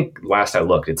 50%. I think last I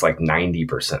looked, it's like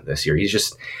 90% this year.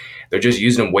 They're just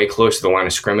using him way close to the line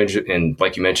of scrimmage, and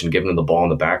like you mentioned, giving him the ball in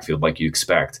the backfield like you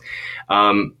expect.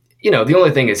 The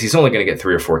only thing is he's only going to get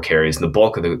 3 or 4 carries, and the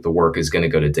bulk of the work is going to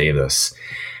go to Davis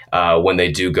when they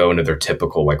do go into their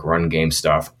typical like run game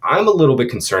stuff. I'm a little bit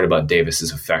concerned about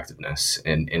Davis's effectiveness,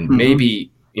 and maybe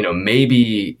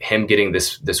him getting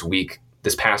this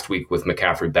past week with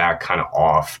McCaffrey back kind of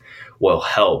off will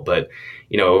help, but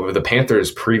over the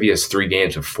Panthers' previous 3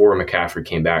 games before McCaffrey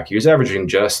came back, he was averaging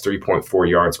just 3.4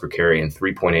 yards per carry and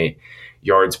 3.8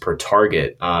 yards per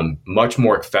target, much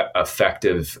more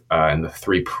effective in the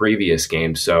 3 previous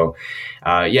games. So,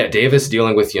 Davis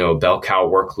dealing with, bell cow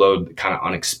workload kind of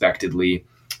unexpectedly,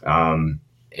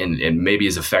 and maybe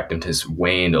his effectiveness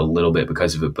waned a little bit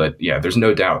because of it. But, yeah, there's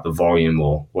no doubt the volume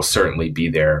will certainly be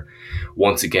there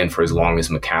once again for as long as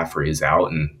McCaffrey is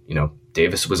out. And,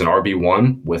 Davis was an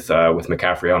RB1 with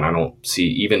McCaffrey out, and I don't see,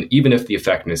 even if the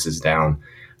effectiveness is down,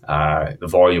 the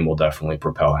volume will definitely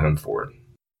propel him forward.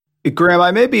 Graham,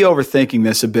 I may be overthinking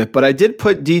this a bit, but I did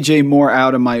put DJ Moore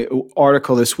out in my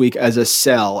article this week as a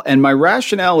sell, and my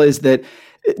rationale is that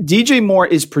DJ Moore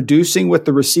is producing with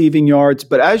the receiving yards,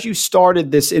 but as you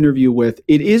started this interview with,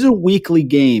 it is a weekly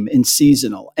game in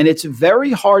seasonal, and it's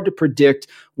very hard to predict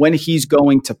when he's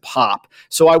going to pop.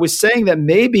 So I was saying that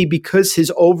maybe because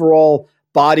his overall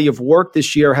body of work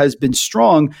this year has been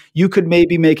strong, you could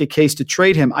maybe make a case to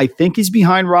trade him. I think he's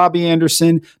behind Robbie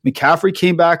Anderson. McCaffrey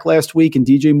came back last week, and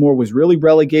DJ Moore was really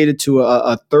relegated to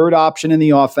a third option in the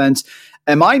offense.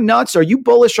 Am I nuts? Are you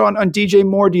bullish on DJ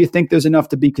Moore? Do you think there's enough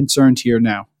to be concerned here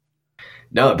now?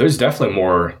 No, there's definitely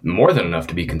more than enough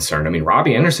to be concerned. I mean,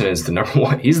 Robbie Anderson is the number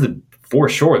one. He's for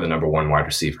sure the number 1 wide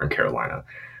receiver in Carolina.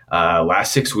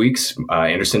 Last 6 weeks,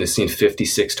 Anderson has seen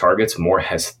 56 targets. Moore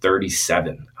has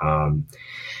 37.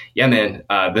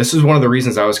 This is one of the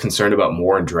reasons I was concerned about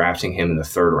Moore and drafting him in the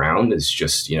 3rd round. Is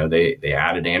just, they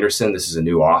added Anderson. This is a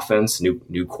new offense,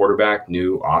 new quarterback,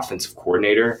 new offensive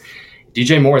coordinator.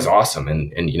 DJ Moore is awesome,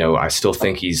 and I still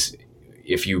think he's.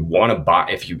 If you want to buy,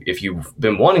 if you've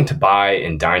been wanting to buy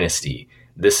in Dynasty,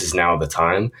 this is now the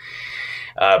time,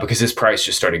 because his price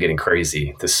just started getting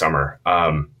crazy this summer.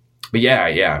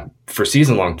 For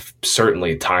season long,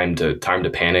 certainly time to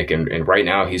panic, and right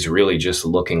now he's really just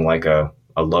looking like a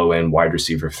low end wide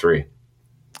receiver 3.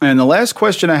 And the last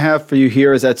question I have for you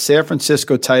here is at San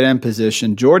Francisco tight end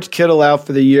position. George Kittle out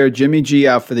for the year, Jimmy G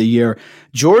out for the year.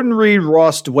 Jordan Reed,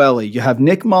 Ross Dwelley. You have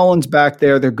Nick Mullins back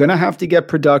there. They're going to have to get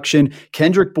production.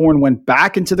 Kendrick Bourne went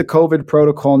back into the COVID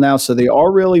protocol now, so they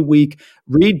are really weak.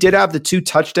 Reed did have the 2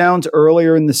 touchdowns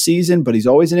earlier in the season, but he's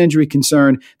always an injury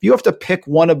concern. If you have to pick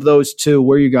one of those 2,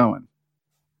 where are you going?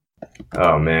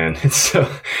 Oh man, it's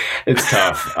tough.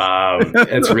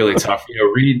 It's really tough.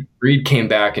 Reed came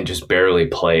back and just barely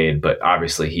played, but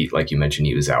obviously he, like you mentioned,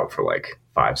 he was out for like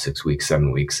 5, 6 weeks,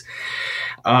 7 weeks.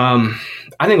 I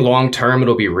think long term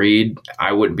it'll be Reed.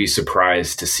 I wouldn't be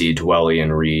surprised to see Dwelley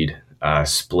and Reed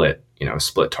split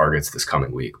targets this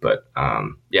coming week. But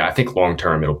I think long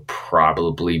term it'll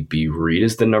probably be Reed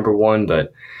as the number 1,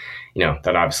 but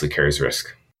that obviously carries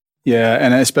risk. Yeah,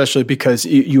 and especially because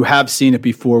you have seen it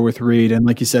before with Reed. And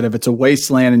like you said, if it's a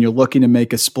wasteland and you're looking to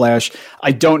make a splash,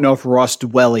 I don't know if Ross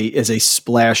Dwelley is a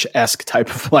splash-esque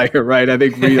type of player, right? I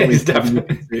think really he's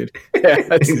definitely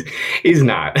he's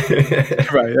not.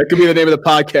 Right. That could be the name of the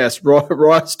podcast,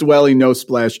 Ross Dwelley, no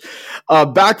splash.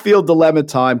 Backfield dilemma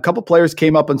time. A couple players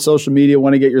came up on social media.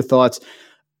 Want to get your thoughts.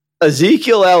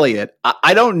 Ezekiel Elliott,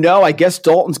 I don't know. I guess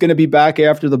Dalton's going to be back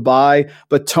after the bye,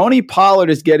 but Tony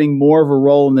Pollard is getting more of a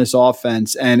role in this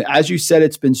offense. And as you said,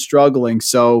 it's been struggling.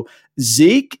 So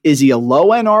Zeke, is he a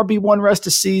low-end RB1 rest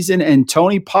of season? And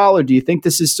Tony Pollard, do you think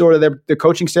this is sort of the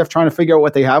coaching staff trying to figure out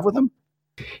what they have with him?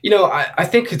 I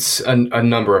think it's a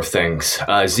number of things.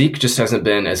 Zeke just hasn't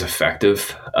been as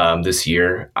effective this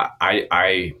year.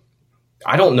 I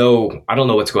don't know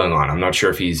what's going on. I'm not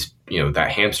sure if he's,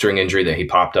 that hamstring injury that he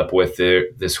popped up with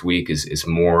this week is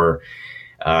more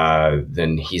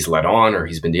than he's let on or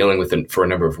he's been dealing with it for a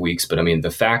number of weeks. But I mean,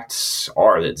 the facts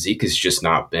are that Zeke has just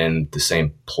not been the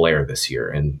same player this year.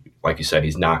 And like you said,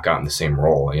 he's not gotten the same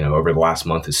role. Over the last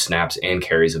month, his snaps and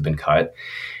carries have been cut.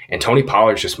 And Tony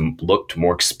Pollard just looked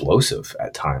more explosive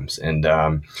at times. And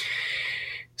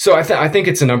So I think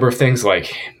it's a number of things,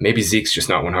 like maybe Zeke's just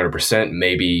not 100%.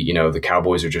 Maybe, the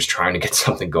Cowboys are just trying to get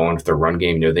something going with their run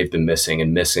game. They've been mix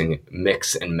and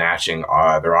matching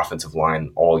their offensive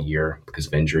line all year because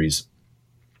of injuries.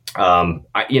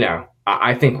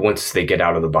 I think once they get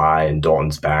out of the bye and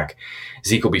Dalton's back,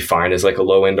 Zeke will be fine as like a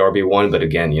low end RB1. But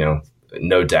again,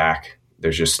 no Dak.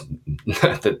 There's just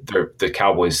the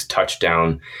Cowboys'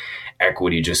 touchdown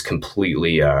equity just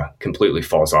completely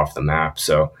falls off the map.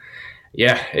 So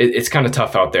yeah, it's kind of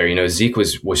tough out there. Zeke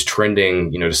was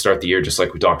trending, to start the year, just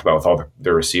like we talked about with all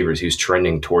the receivers. He was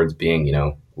trending towards being,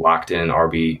 locked in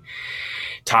RB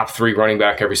top 3 running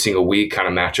back every single week, kind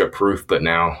of matchup proof. But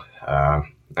now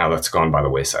that's gone by the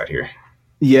wayside here.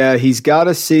 Yeah, he's got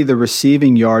to see the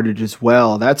receiving yardage as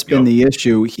well. That's been the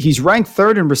issue. He's ranked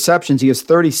 3rd in receptions. He has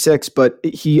 36, but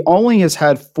he only has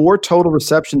had 4 total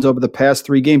receptions over the past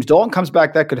 3 games. Dalton comes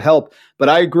back, that could help. But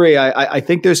I agree. I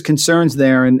think there's concerns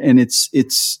there, and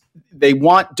it's they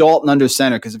want Dalton under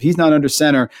center, because if he's not under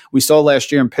center, we saw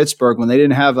last year in Pittsburgh when they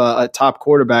didn't have a top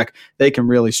quarterback, they can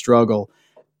really struggle.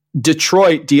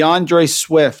 Detroit, DeAndre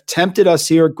Swift tempted us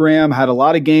here, Graham. Had a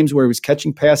lot of games where he was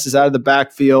catching passes out of the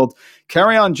backfield.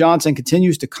 Kerryon Johnson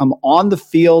continues to come on the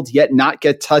field, yet not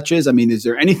get touches. I mean, is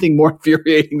there anything more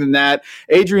infuriating than that?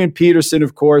 Adrian Peterson,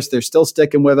 of course, they're still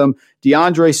sticking with him.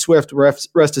 DeAndre Swift,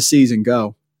 rest of season,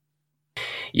 go.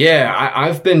 Yeah,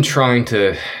 I've been trying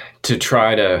to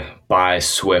try to buy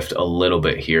Swift a little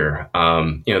bit here.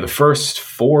 The first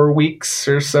 4 weeks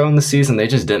or so in the season, they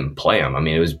just didn't play him. I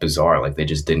mean, it was bizarre. Like, they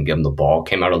just didn't give him the ball.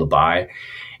 Came out of the bye,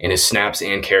 and his snaps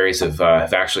and carries have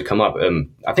actually come up.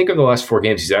 I think over the last 4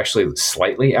 games, he's actually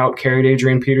slightly out-carried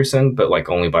Adrian Peterson, but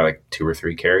only by 2 or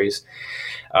 3 carries.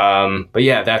 But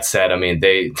yeah, that said, I mean,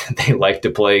 they like to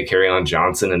play Kerryon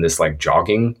Johnson in this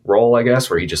jogging role, I guess,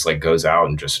 where he just goes out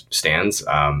and just stands.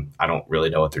 I don't really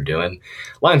know what they're doing.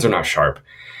 Lines are not sharp,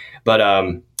 but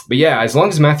yeah, as long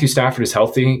as Matthew Stafford is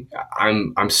healthy,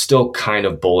 I'm still kind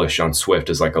of bullish on Swift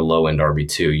as a low end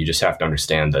RB2. You just have to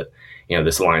understand that,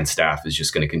 this Lions staff is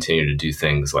just going to continue to do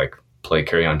things like play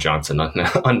Kerryon Johnson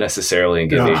unnecessarily and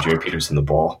give Adrian Peterson the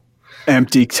ball.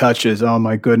 Empty touches, oh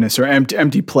my goodness, or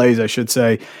empty plays, I should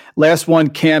say. Last one,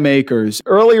 Cam Akers.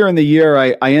 Earlier in the year,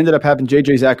 I ended up having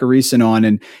JJ Zachariason on,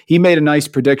 and he made a nice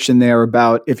prediction there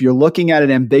about if you're looking at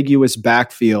an ambiguous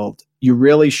backfield, you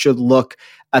really should look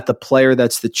at the player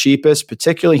that's the cheapest.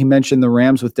 Particularly, he mentioned the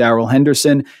Rams with Darrell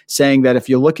Henderson, saying that if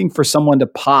you're looking for someone to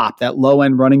pop, that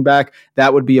low-end running back,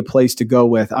 that would be a place to go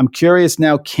with. I'm curious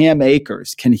now, Cam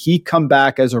Akers, can he come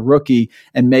back as a rookie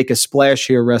and make a splash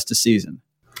here rest of season?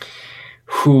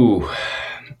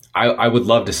 I would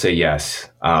love to say yes.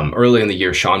 Early in the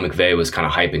year, Sean McVay was kind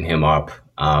of hyping him up,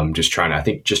 just trying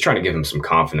to give him some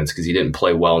confidence because he didn't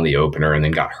play well in the opener and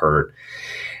then got hurt.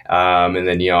 And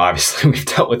then, obviously we've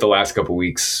dealt with the last couple of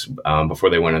weeks before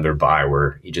they went on their bye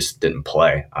where he just didn't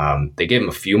play. They gave him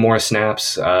a few more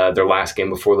snaps their last game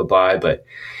before the bye, but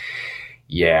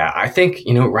yeah, I think,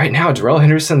 right now Darrell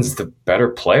Henderson's the better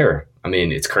player. I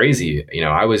mean, it's crazy.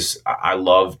 I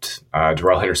loved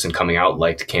Darrell Henderson coming out,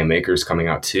 liked Cam Akers coming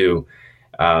out too.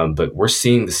 But we're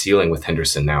seeing the ceiling with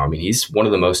Henderson now. I mean, he's one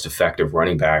of the most effective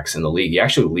running backs in the league. He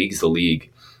actually leads the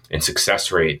league in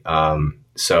success rate.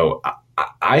 So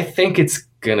I think it's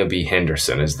going to be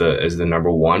Henderson as the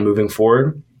number one moving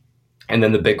forward. And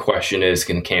then the big question is,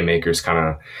 can Cam Akers kind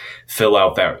of fill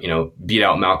out that, beat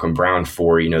out Malcolm Brown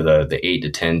for, the 8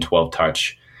 to 10, 12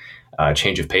 touch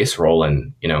change of pace role.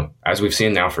 And, as we've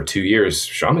seen now for 2 years,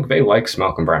 Sean McVay likes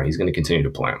Malcolm Brown. He's going to continue to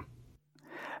play him.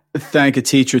 Thank a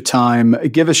teacher time.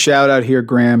 Give a shout out here,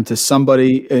 Graham, to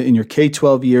somebody in your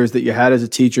K-12 years that you had as a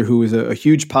teacher who was a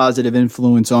huge positive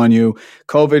influence on you.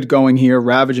 COVID going here,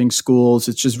 ravaging schools.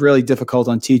 It's just really difficult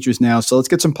on teachers now. So let's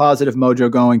get some positive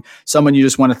mojo going. Someone you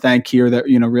just want to thank here that,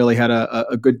 really had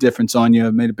a good difference on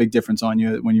you, made a big difference on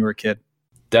you when you were a kid.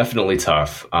 Definitely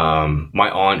tough. My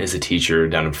aunt is a teacher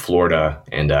down in Florida,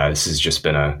 and this has just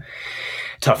been a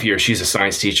tough year. She's a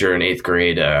science teacher in 8th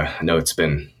grade. I know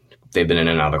they've been in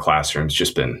and out of the classroom. It's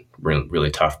just been really,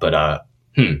 really tough. But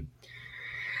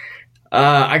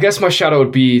I guess my shout out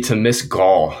would be to Miss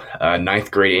Gall,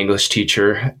 9th grade English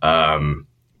teacher.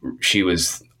 She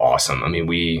was awesome. I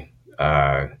mean,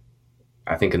 I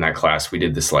think in that class we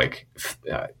did this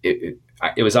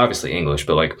it was obviously English,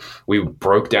 but we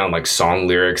broke down song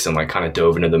lyrics and kind of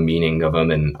dove into the meaning of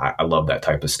them. And I love that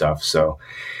type of stuff. So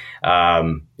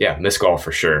yeah, Miss Gall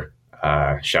for sure.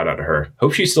 Shout out to her.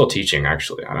 Hope she's still teaching,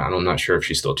 actually. I'm not sure if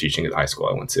she's still teaching at the high school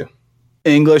I went to.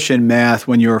 English and math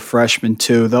when you're a freshman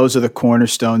too. Those are the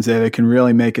cornerstones there that can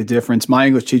really make a difference. My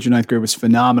English teacher in ninth grade was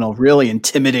phenomenal. Really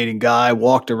intimidating guy,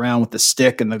 walked around with the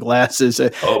stick and the glasses.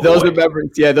 Those are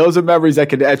memories. Yeah, those are memories that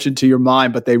can etch into your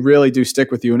mind, but they really do stick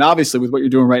with you. And obviously with what you're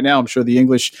doing right now, I'm sure the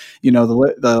English,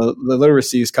 the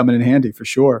literacy is coming in handy for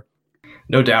sure.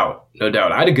 No doubt.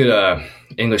 I had a good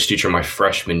English teacher my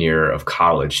freshman year of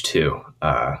college too.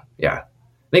 Yeah.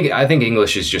 I think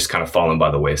English is just kind of fallen by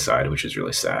the wayside, which is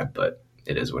really sad, but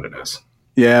it is what it is.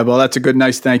 Yeah, well, that's a good,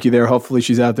 nice thank you there. Hopefully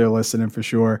she's out there listening for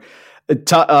sure.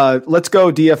 Let's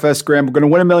go DFS, Graham. We're going to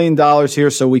win $1 million here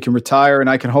so we can retire, and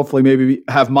I can hopefully maybe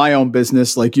have my own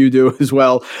business like you do as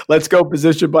well. Let's go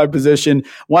position by position.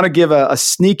 Want to give a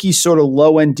sneaky sort of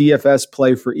low-end DFS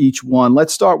play for each one.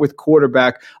 Let's start with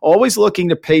quarterback. Always looking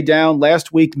to pay down.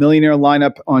 Last week, millionaire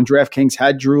lineup on DraftKings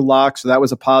had Drew Lock, so that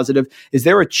was a positive. Is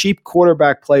there a cheap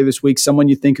quarterback play this week, someone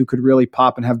you think who could really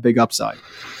pop and have big upside?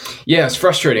 Yeah, it's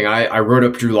frustrating. I wrote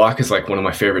up Drew Lock as like one of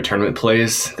my favorite tournament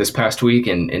plays this past week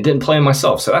and didn't play him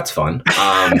myself, so that's fun.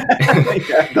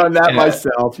 I've done that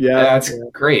myself. Yeah, that's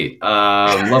great.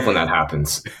 Love when that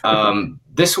happens.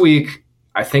 This week,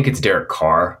 I think it's Derek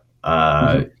Carr.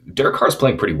 Derek Carr's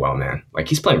playing pretty well, man. Like,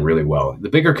 he's playing really well. The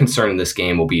bigger concern in this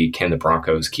game will be, can the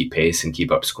Broncos keep pace and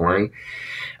keep up scoring?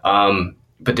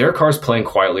 But Derek Carr's playing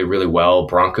quietly really well.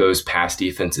 Broncos' pass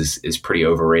defense is pretty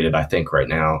overrated, I think, right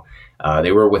now.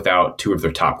 They were without two of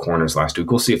their top corners last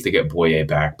week. We'll see if they get Boye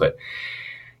back. But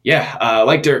yeah,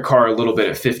 like Derek Carr a little bit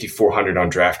at 5,400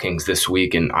 on DraftKings this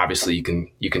week, and obviously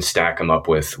you can stack him up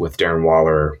with Darren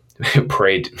Waller.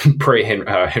 Pray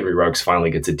Henry Ruggs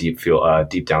finally gets a deep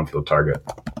downfield target.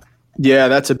 Yeah,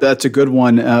 that's a good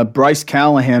one. Bryce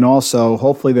Callahan also,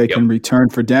 hopefully they can return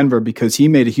for Denver because he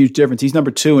made a huge difference. He's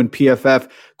number 2 in PFF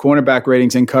cornerback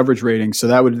ratings and coverage ratings. So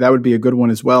that would be a good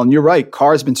one as well. And you're right,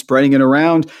 Carr's been spreading it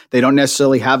around. They don't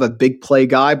necessarily have a big play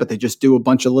guy, but they just do a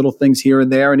bunch of little things here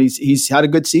and there. And he's had a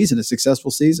good season, a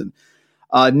successful season.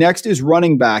 Next is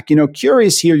running back.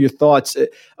 Curious here your thoughts.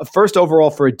 First overall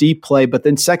for a deep play, but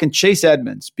then second, Chase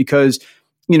Edmonds, because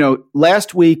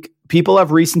last week, people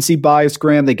have recency bias,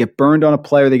 Graham. They get burned on a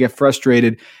player. They get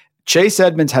frustrated. Chase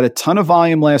Edmonds had a ton of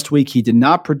volume last week. He did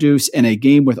not produce in a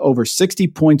game with over 60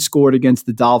 points scored against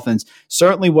the Dolphins.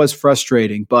 Certainly was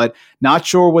frustrating, but not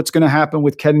sure what's going to happen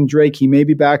with Kenyon Drake. He may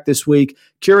be back this week.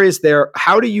 Curious there,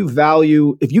 how do you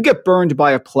value, if you get burned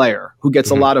by a player who gets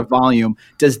a lot of volume,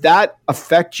 does that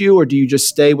affect you or do you just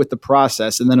stay with the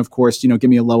process? And then, of course, give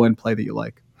me a low-end play that you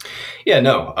like. Yeah,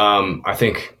 no, I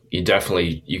think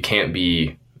you can't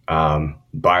be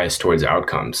biased towards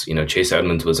outcomes. Chase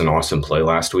Edmonds was an awesome play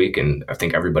last week, and I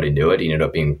think everybody knew it. He ended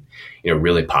up being,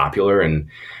 really popular, and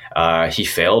he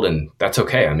failed, and that's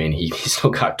okay. I mean, he still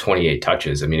got 28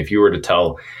 touches. I mean, if you were to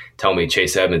tell me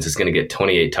Chase Edmonds is going to get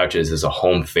 28 touches as a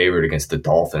home favorite against the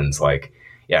Dolphins,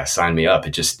 sign me up.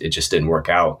 It just didn't work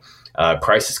out.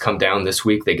 Prices come down this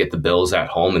week. They get the Bills at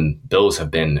home, and Bills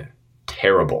have been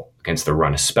terrible against the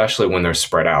run, especially when they're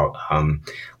spread out.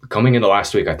 Coming into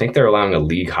last week, I think they're allowing a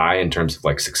league high in terms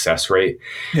of success rate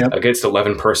against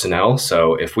 11 personnel.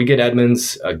 So if we get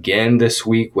Edmonds again this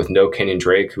week with no Kenyon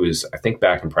Drake, who is, I think,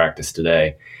 back in practice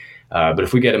today, but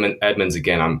if we get him in Edmonds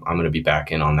again, I'm going to be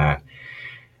back in on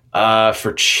that.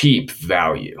 For cheap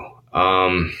value,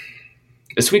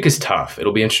 this week is tough.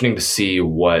 It'll be interesting to see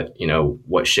what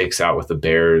shakes out with the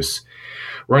Bears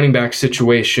running back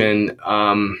situation.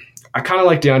 I kind of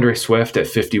like DeAndre Swift at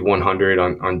 5,100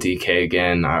 on DK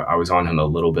again. I was on him a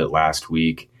little bit last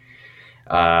week.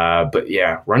 But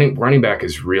yeah, running back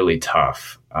is really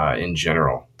tough in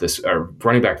general.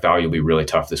 Running back value will be really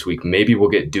tough this week. Maybe we'll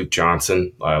get Duke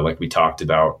Johnson, like we talked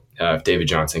about. If David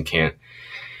Johnson can't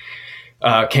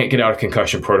get out of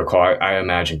concussion protocol, I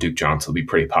imagine Duke Johnson will be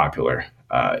pretty popular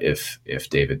if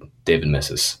David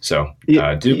misses. So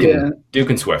Duke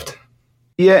and Swift.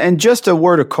 Yeah, and just a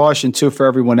word of caution, too, for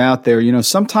everyone out there.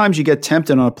 Sometimes you get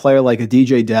tempted on a player like a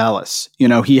DJ Dallas.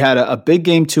 He had a big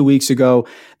game 2 weeks ago.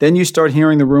 Then you start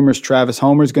hearing the rumors Travis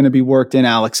Homer's going to be worked in,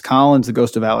 Alex Collins, the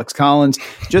ghost of Alex Collins.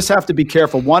 Just have to be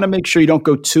careful. Want to make sure you don't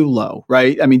go too low,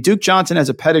 right? I mean, Duke Johnson has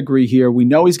a pedigree here. We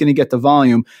know he's going to get the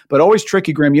volume, but always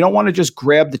tricky, Graham. You don't want to just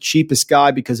grab the cheapest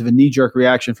guy because of a knee-jerk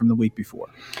reaction from the week before.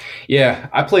 Yeah,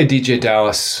 I played DJ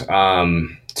Dallas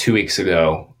 2 weeks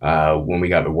ago when we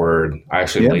got the word. I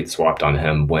actually late swapped on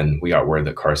him when we got word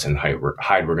that Carson Hyde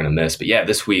were going to miss. But yeah,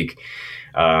 this week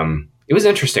it was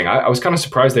interesting. I was kind of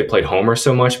surprised they played Homer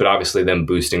so much, but obviously them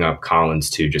boosting up Collins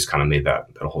too just kind of made that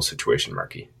whole situation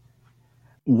murky.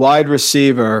 Wide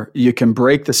receiver, you can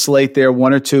break the slate there,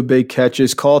 1 or 2 big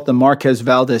catches. Call it the Marquez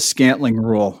Valdez-Scantling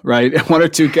rule, right? 1 or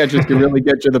 2 catches can really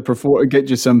get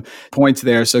you some points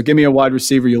there. So give me a wide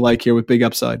receiver you like here with big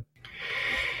upside.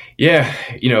 Yeah,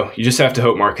 you just have to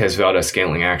hope Marquez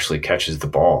Valdez-Scantling actually catches the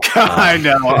ball. I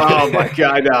know. Oh my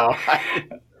God, no.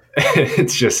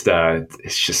 It's just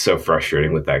so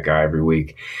frustrating with that guy every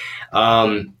week.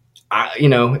 I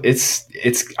think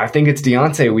it's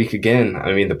Deontay week again.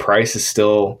 I mean, the price is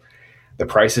still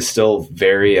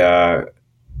very,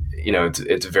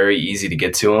 it's very easy to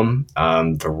get to him.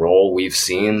 The role we've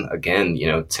seen again,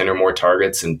 10 or more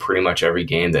targets in pretty much every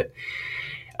game that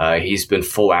he's been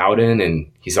full out in, and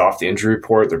he's off the injury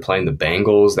report. They're playing the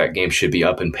Bengals. That game should be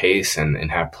up in pace and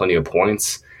have plenty of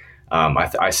points.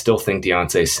 I still think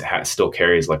Deontay still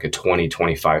carries like a 20,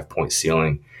 25 point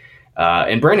ceiling.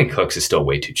 And Brandon Cooks is still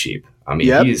way too cheap. I mean,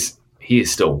 he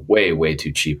is still way, way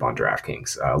too cheap on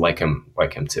DraftKings. Like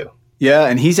him too. Yeah,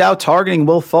 and he's out targeting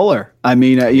Will Fuller. I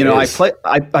mean, I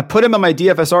put him on my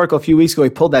DFS article a few weeks ago. He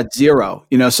pulled that 0.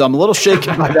 So I'm a little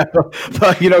shaken by that.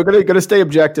 But gonna stay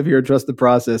objective here and trust the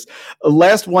process.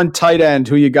 Last one, tight end.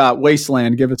 Who you got?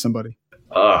 Wasteland. Give it somebody.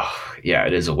 Oh, yeah,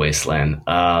 it is a wasteland.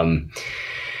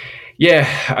 Yeah,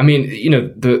 I mean,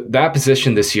 that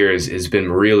position this year has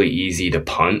been really easy to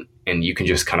punt, and you can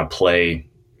just kind of play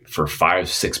for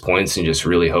 5-6 points and just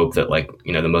really hope that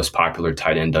the most popular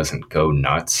tight end doesn't go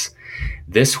nuts.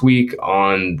 This week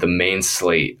on the main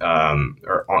slate,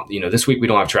 this week we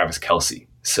don't have Travis Kelce.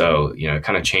 So, it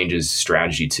kind of changes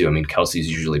strategy too. I mean,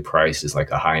 Kelsey's usually priced as like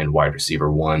a high-end wide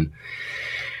receiver 1.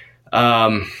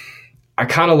 I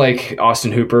kind of like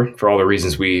Austin Hooper for all the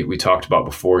reasons we talked about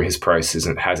before. His price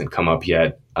hasn't come up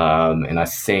yet. And I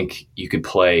think you could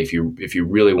play, if you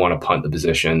really want to punt the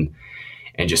position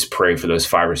and just pray for those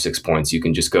 5 or 6 points, you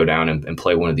can just go down and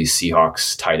play one of these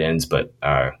Seahawks tight ends. But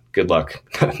good luck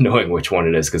knowing which one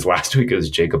it is, because last week it was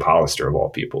Jacob Hollister of all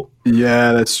people.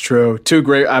 Yeah, that's true.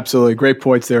 2 absolutely great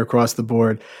points there across the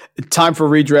board. Time for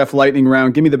redraft lightning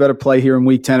round. Give me the better play here in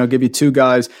week 10. I'll give you 2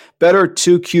 guys. Better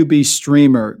 2 QB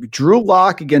streamer. Drew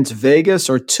Lock against Vegas,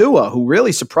 or Tua, who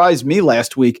really surprised me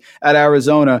last week at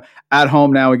Arizona, at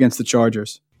home now against the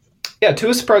Chargers. Yeah,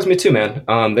 Tua surprised me too, man.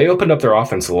 They opened up their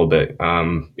offense a little bit.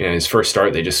 His first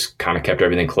start, they just kind of kept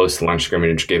everything close to the line of scrimmage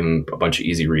and just gave him a bunch of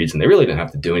easy reads, and they really didn't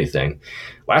have to do anything.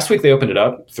 Last week, they opened it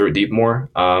up, threw it deep more.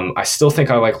 I still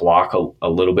think I like Locke a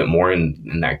little bit more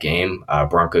in that game.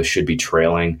 Broncos should be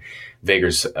trailing.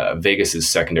 Vegas's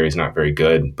secondary is not very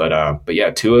good, but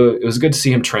yeah, Tua, it was good to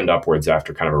see him trend upwards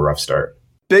after kind of a rough start.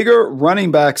 Bigger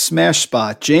running back smash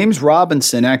spot, James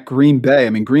Robinson at Green Bay. I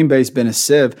mean, Green Bay's been a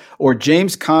sieve. Or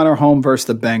James Conner home versus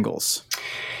the Bengals.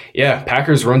 Yeah,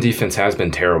 Packers' run defense has been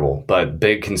terrible, but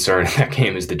big concern in that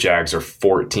game is the Jags are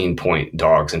 14-point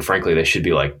dogs, and frankly, they should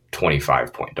be like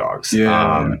 25-point dogs.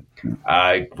 Yeah.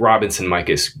 Robinson might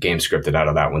get game scripted out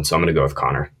of that one, so I'm going to go with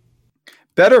Conner.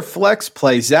 Better flex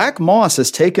play. Zach Moss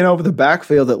has taken over the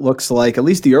backfield, it looks like, at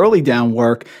least the early down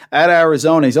work at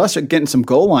Arizona. He's also getting some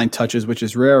goal line touches, which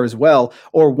is rare as well.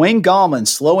 Or Wayne Gallman,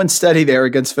 slow and steady there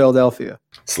against Philadelphia.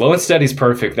 Slow and steady is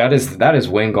perfect. That is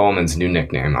Wayne Gallman's new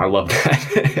nickname. I love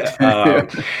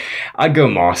that. I'd go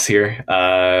Moss here.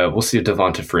 We'll see if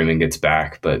Devonta Freeman gets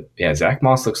back. But yeah, Zach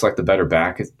Moss looks like the better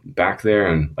back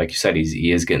there. And like you said,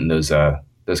 he is getting those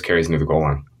carries near the goal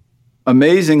line.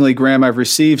 Amazingly, Graham, I've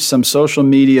received some social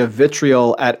media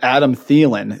vitriol at Adam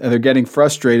Thielen. They're getting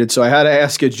frustrated. So I had to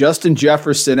ask you, Justin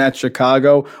Jefferson at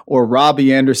Chicago or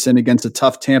Robbie Anderson against a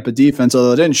tough Tampa defense,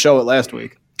 although they didn't show it last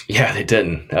week. Yeah, they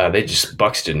didn't.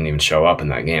 Bucks didn't even show up in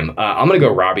that game. I'm going to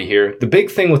go Robbie here. The big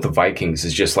thing with the Vikings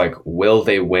is just like, will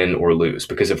they win or lose?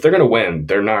 Because if they're going to win,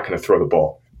 they're not going to throw the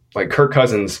ball. Like Kirk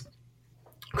Cousins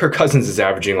is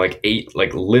averaging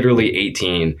literally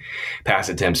 18 pass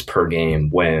attempts per game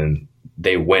when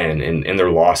they win, and in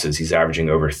their losses, he's averaging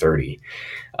over 30.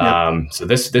 Yep. So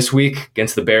this week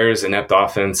against the Bears, inept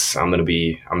offense, I'm gonna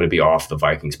be off the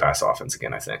Vikings pass offense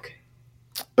again, I think.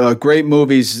 Great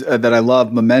movies that I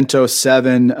love. Memento,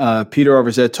 7. Peter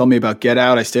Overzet told me about Get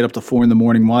Out. I stayed up till 4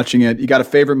 a.m. watching it. You got a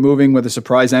favorite movie with a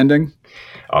surprise ending?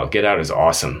 Oh, Get Out is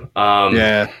awesome.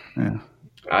 Yeah.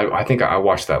 I think I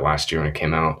watched that last year when it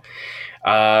came out.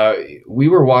 We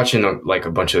were watching a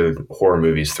bunch of horror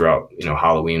movies throughout,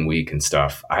 Halloween week and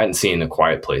stuff. I hadn't seen A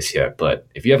Quiet Place yet, but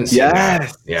if you haven't seen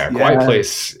that, Quiet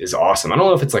Place is awesome. I don't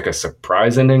know if it's like a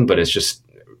surprise ending, but it's just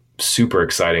super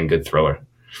exciting, good thriller.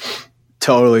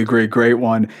 Totally agree. Great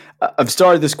one. I've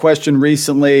started this question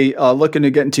recently, looking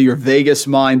to get into your Vegas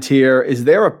mind here. Is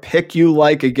there a pick you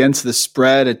like against the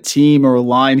spread, a team or a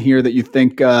line here that you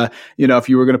think, if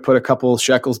you were going to put a couple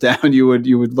shekels down, you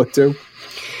would look to?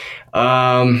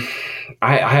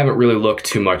 I haven't really looked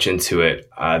too much into it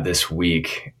this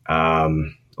week.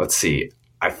 Let's see.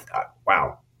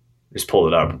 Wow. Just pulled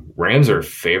it up. Rams are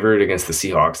favored against the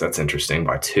Seahawks. That's interesting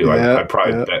by 2. I'd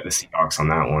probably bet the Seahawks on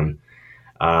that one.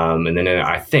 And then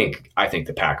I think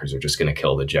the Packers are just going to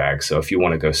kill the Jags. So if you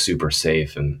want to go super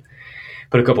safe and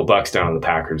put a couple bucks down on the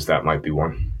Packers, that might be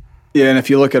one. Yeah, and if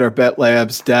you look at our Bet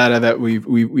Labs data that we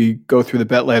go through the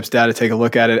Bet Labs data, take a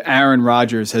look at it. Aaron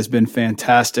Rodgers has been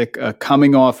fantastic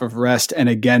coming off of rest and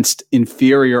against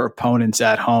inferior opponents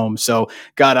at home. So,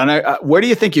 God, where do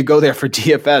you think you go there for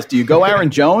DFS? Do you go Aaron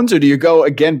Jones or do you go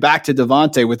again back to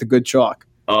Devontae with a good chalk?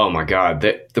 Oh my God,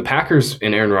 the Packers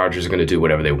and Aaron Rodgers are going to do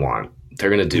whatever they want. They're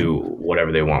going to do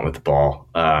whatever they want with the ball.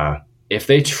 If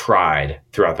they tried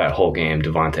throughout that whole game,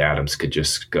 Devontae Adams could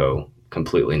just go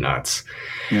completely nuts.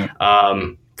 Yeah.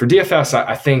 For DFS,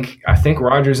 I think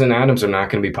Rodgers and Adams are not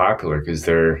going to be popular because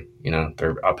they're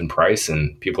up in price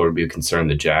and people are being concerned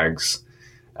the Jags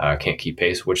can't keep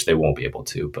pace, which they won't be able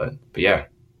to. But yeah.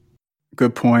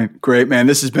 Good point. Great, man.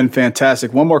 This has been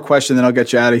fantastic. One more question, then I'll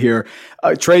get you out of here.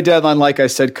 Trade deadline, like I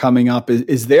said, coming up.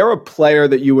 Is there a player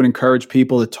that you would encourage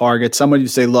people to target? Someone you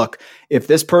say, look, if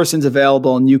this person's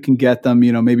available and you can get them,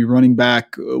 maybe running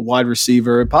back, wide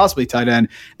receiver, possibly tight end,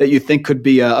 that you think could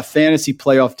be a fantasy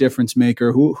playoff difference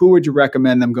maker, who would you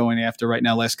recommend them going after right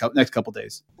now, next couple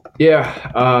days?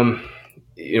 Yeah.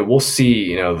 We'll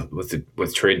see,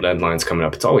 with trade deadlines coming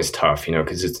up, it's always tough,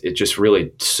 because it's just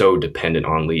really so dependent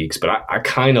on leagues. But I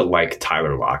kind of like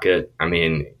Tyler Lockett. I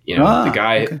mean, the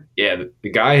guy, okay. The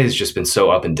guy has just been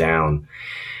so up and down.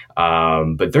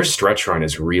 But their stretch run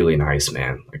is really nice,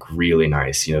 man, like really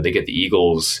nice. They get the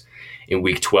Eagles in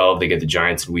week 12, they get the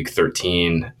Giants in week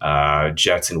 13,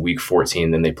 Jets in week 14,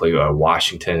 then they play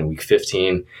Washington in week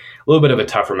 15. A little bit of a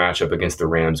tougher matchup against the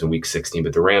Rams in week 16,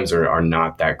 but the Rams are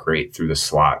not that great through the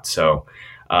slot. So,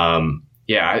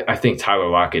 I think Tyler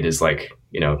Lockett is like,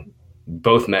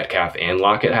 both Metcalf and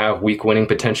Lockett have week winning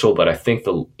potential, but I think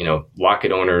the,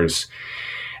 Lockett owners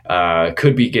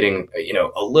could be getting,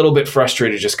 a little bit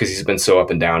frustrated just because he's been so up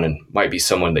and down and might be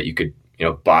someone that you could,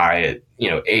 buy at,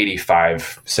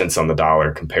 85 cents on the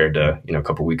dollar compared to, a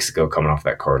couple weeks ago coming off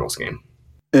that Cardinals game.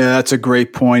 Yeah, that's a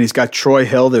great point. He's got Troy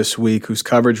Hill this week, whose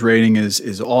coverage rating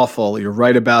is awful. You're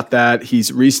right about that.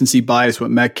 He's recency bias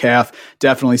with Metcalf.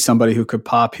 Definitely somebody who could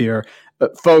pop here.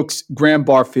 Folks, Graham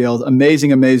Barfield,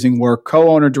 amazing work.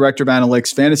 Co-owner, director of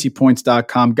analytics,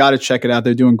 fantasypoints.com. Got to check it out.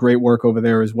 They're doing great work over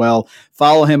there as well.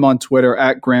 Follow him on Twitter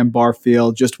at Graham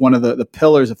Barfield, just one of the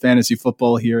pillars of fantasy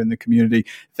football here in the community.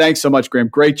 Thanks so much, Graham.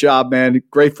 Great job, man.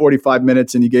 Great 45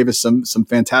 minutes, and you gave us some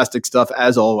fantastic stuff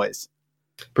as always.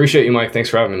 Appreciate you, Mike. Thanks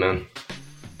for having me, man.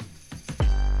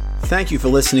 Thank you for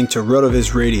listening to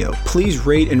RotoViz Radio. Please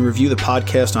rate and review the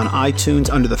podcast on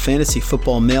iTunes under the Fantasy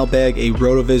Football Mailbag, a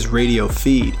RotoViz Radio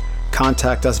feed.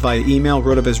 Contact us via email,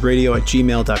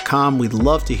 rotovizradio@gmail.com. We'd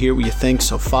love to hear what you think,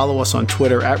 so follow us on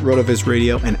Twitter at RotoViz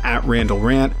Radio and at Randall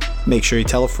Rant. Make sure you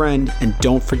tell a friend, and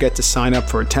don't forget to sign up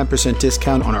for a 10%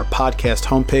 discount on our podcast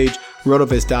homepage,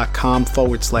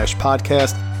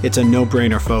 rotoviz.com/podcast. It's a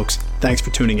no-brainer, folks. Thanks for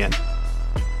tuning in.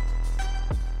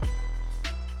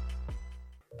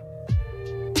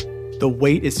 The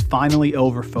wait is finally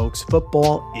over, folks.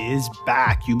 Football is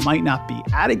back. You might not be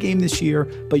at a game this year,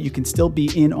 but you can still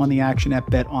be in on the action at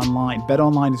BetOnline.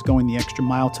 BetOnline is going the extra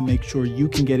mile to make sure you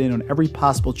can get in on every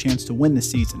possible chance to win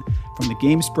this season. From the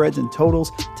game spreads and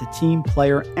totals to team,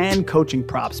 player, and coaching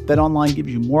props, BetOnline gives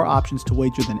you more options to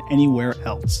wager than anywhere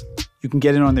else. You can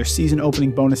get in on their season opening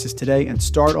bonuses today and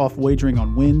start off wagering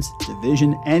on wins,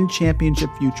 division, and championship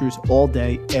futures all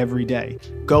day, every day.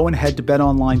 Go and head to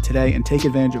BetOnline today and take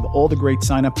advantage of all the great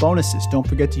sign-up bonuses. Don't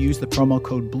forget to use the promo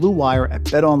code BlueWire at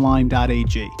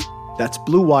betonline.ag. That's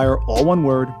BlueWire, all one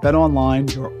word,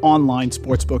 BetOnline, your online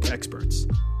sportsbook experts.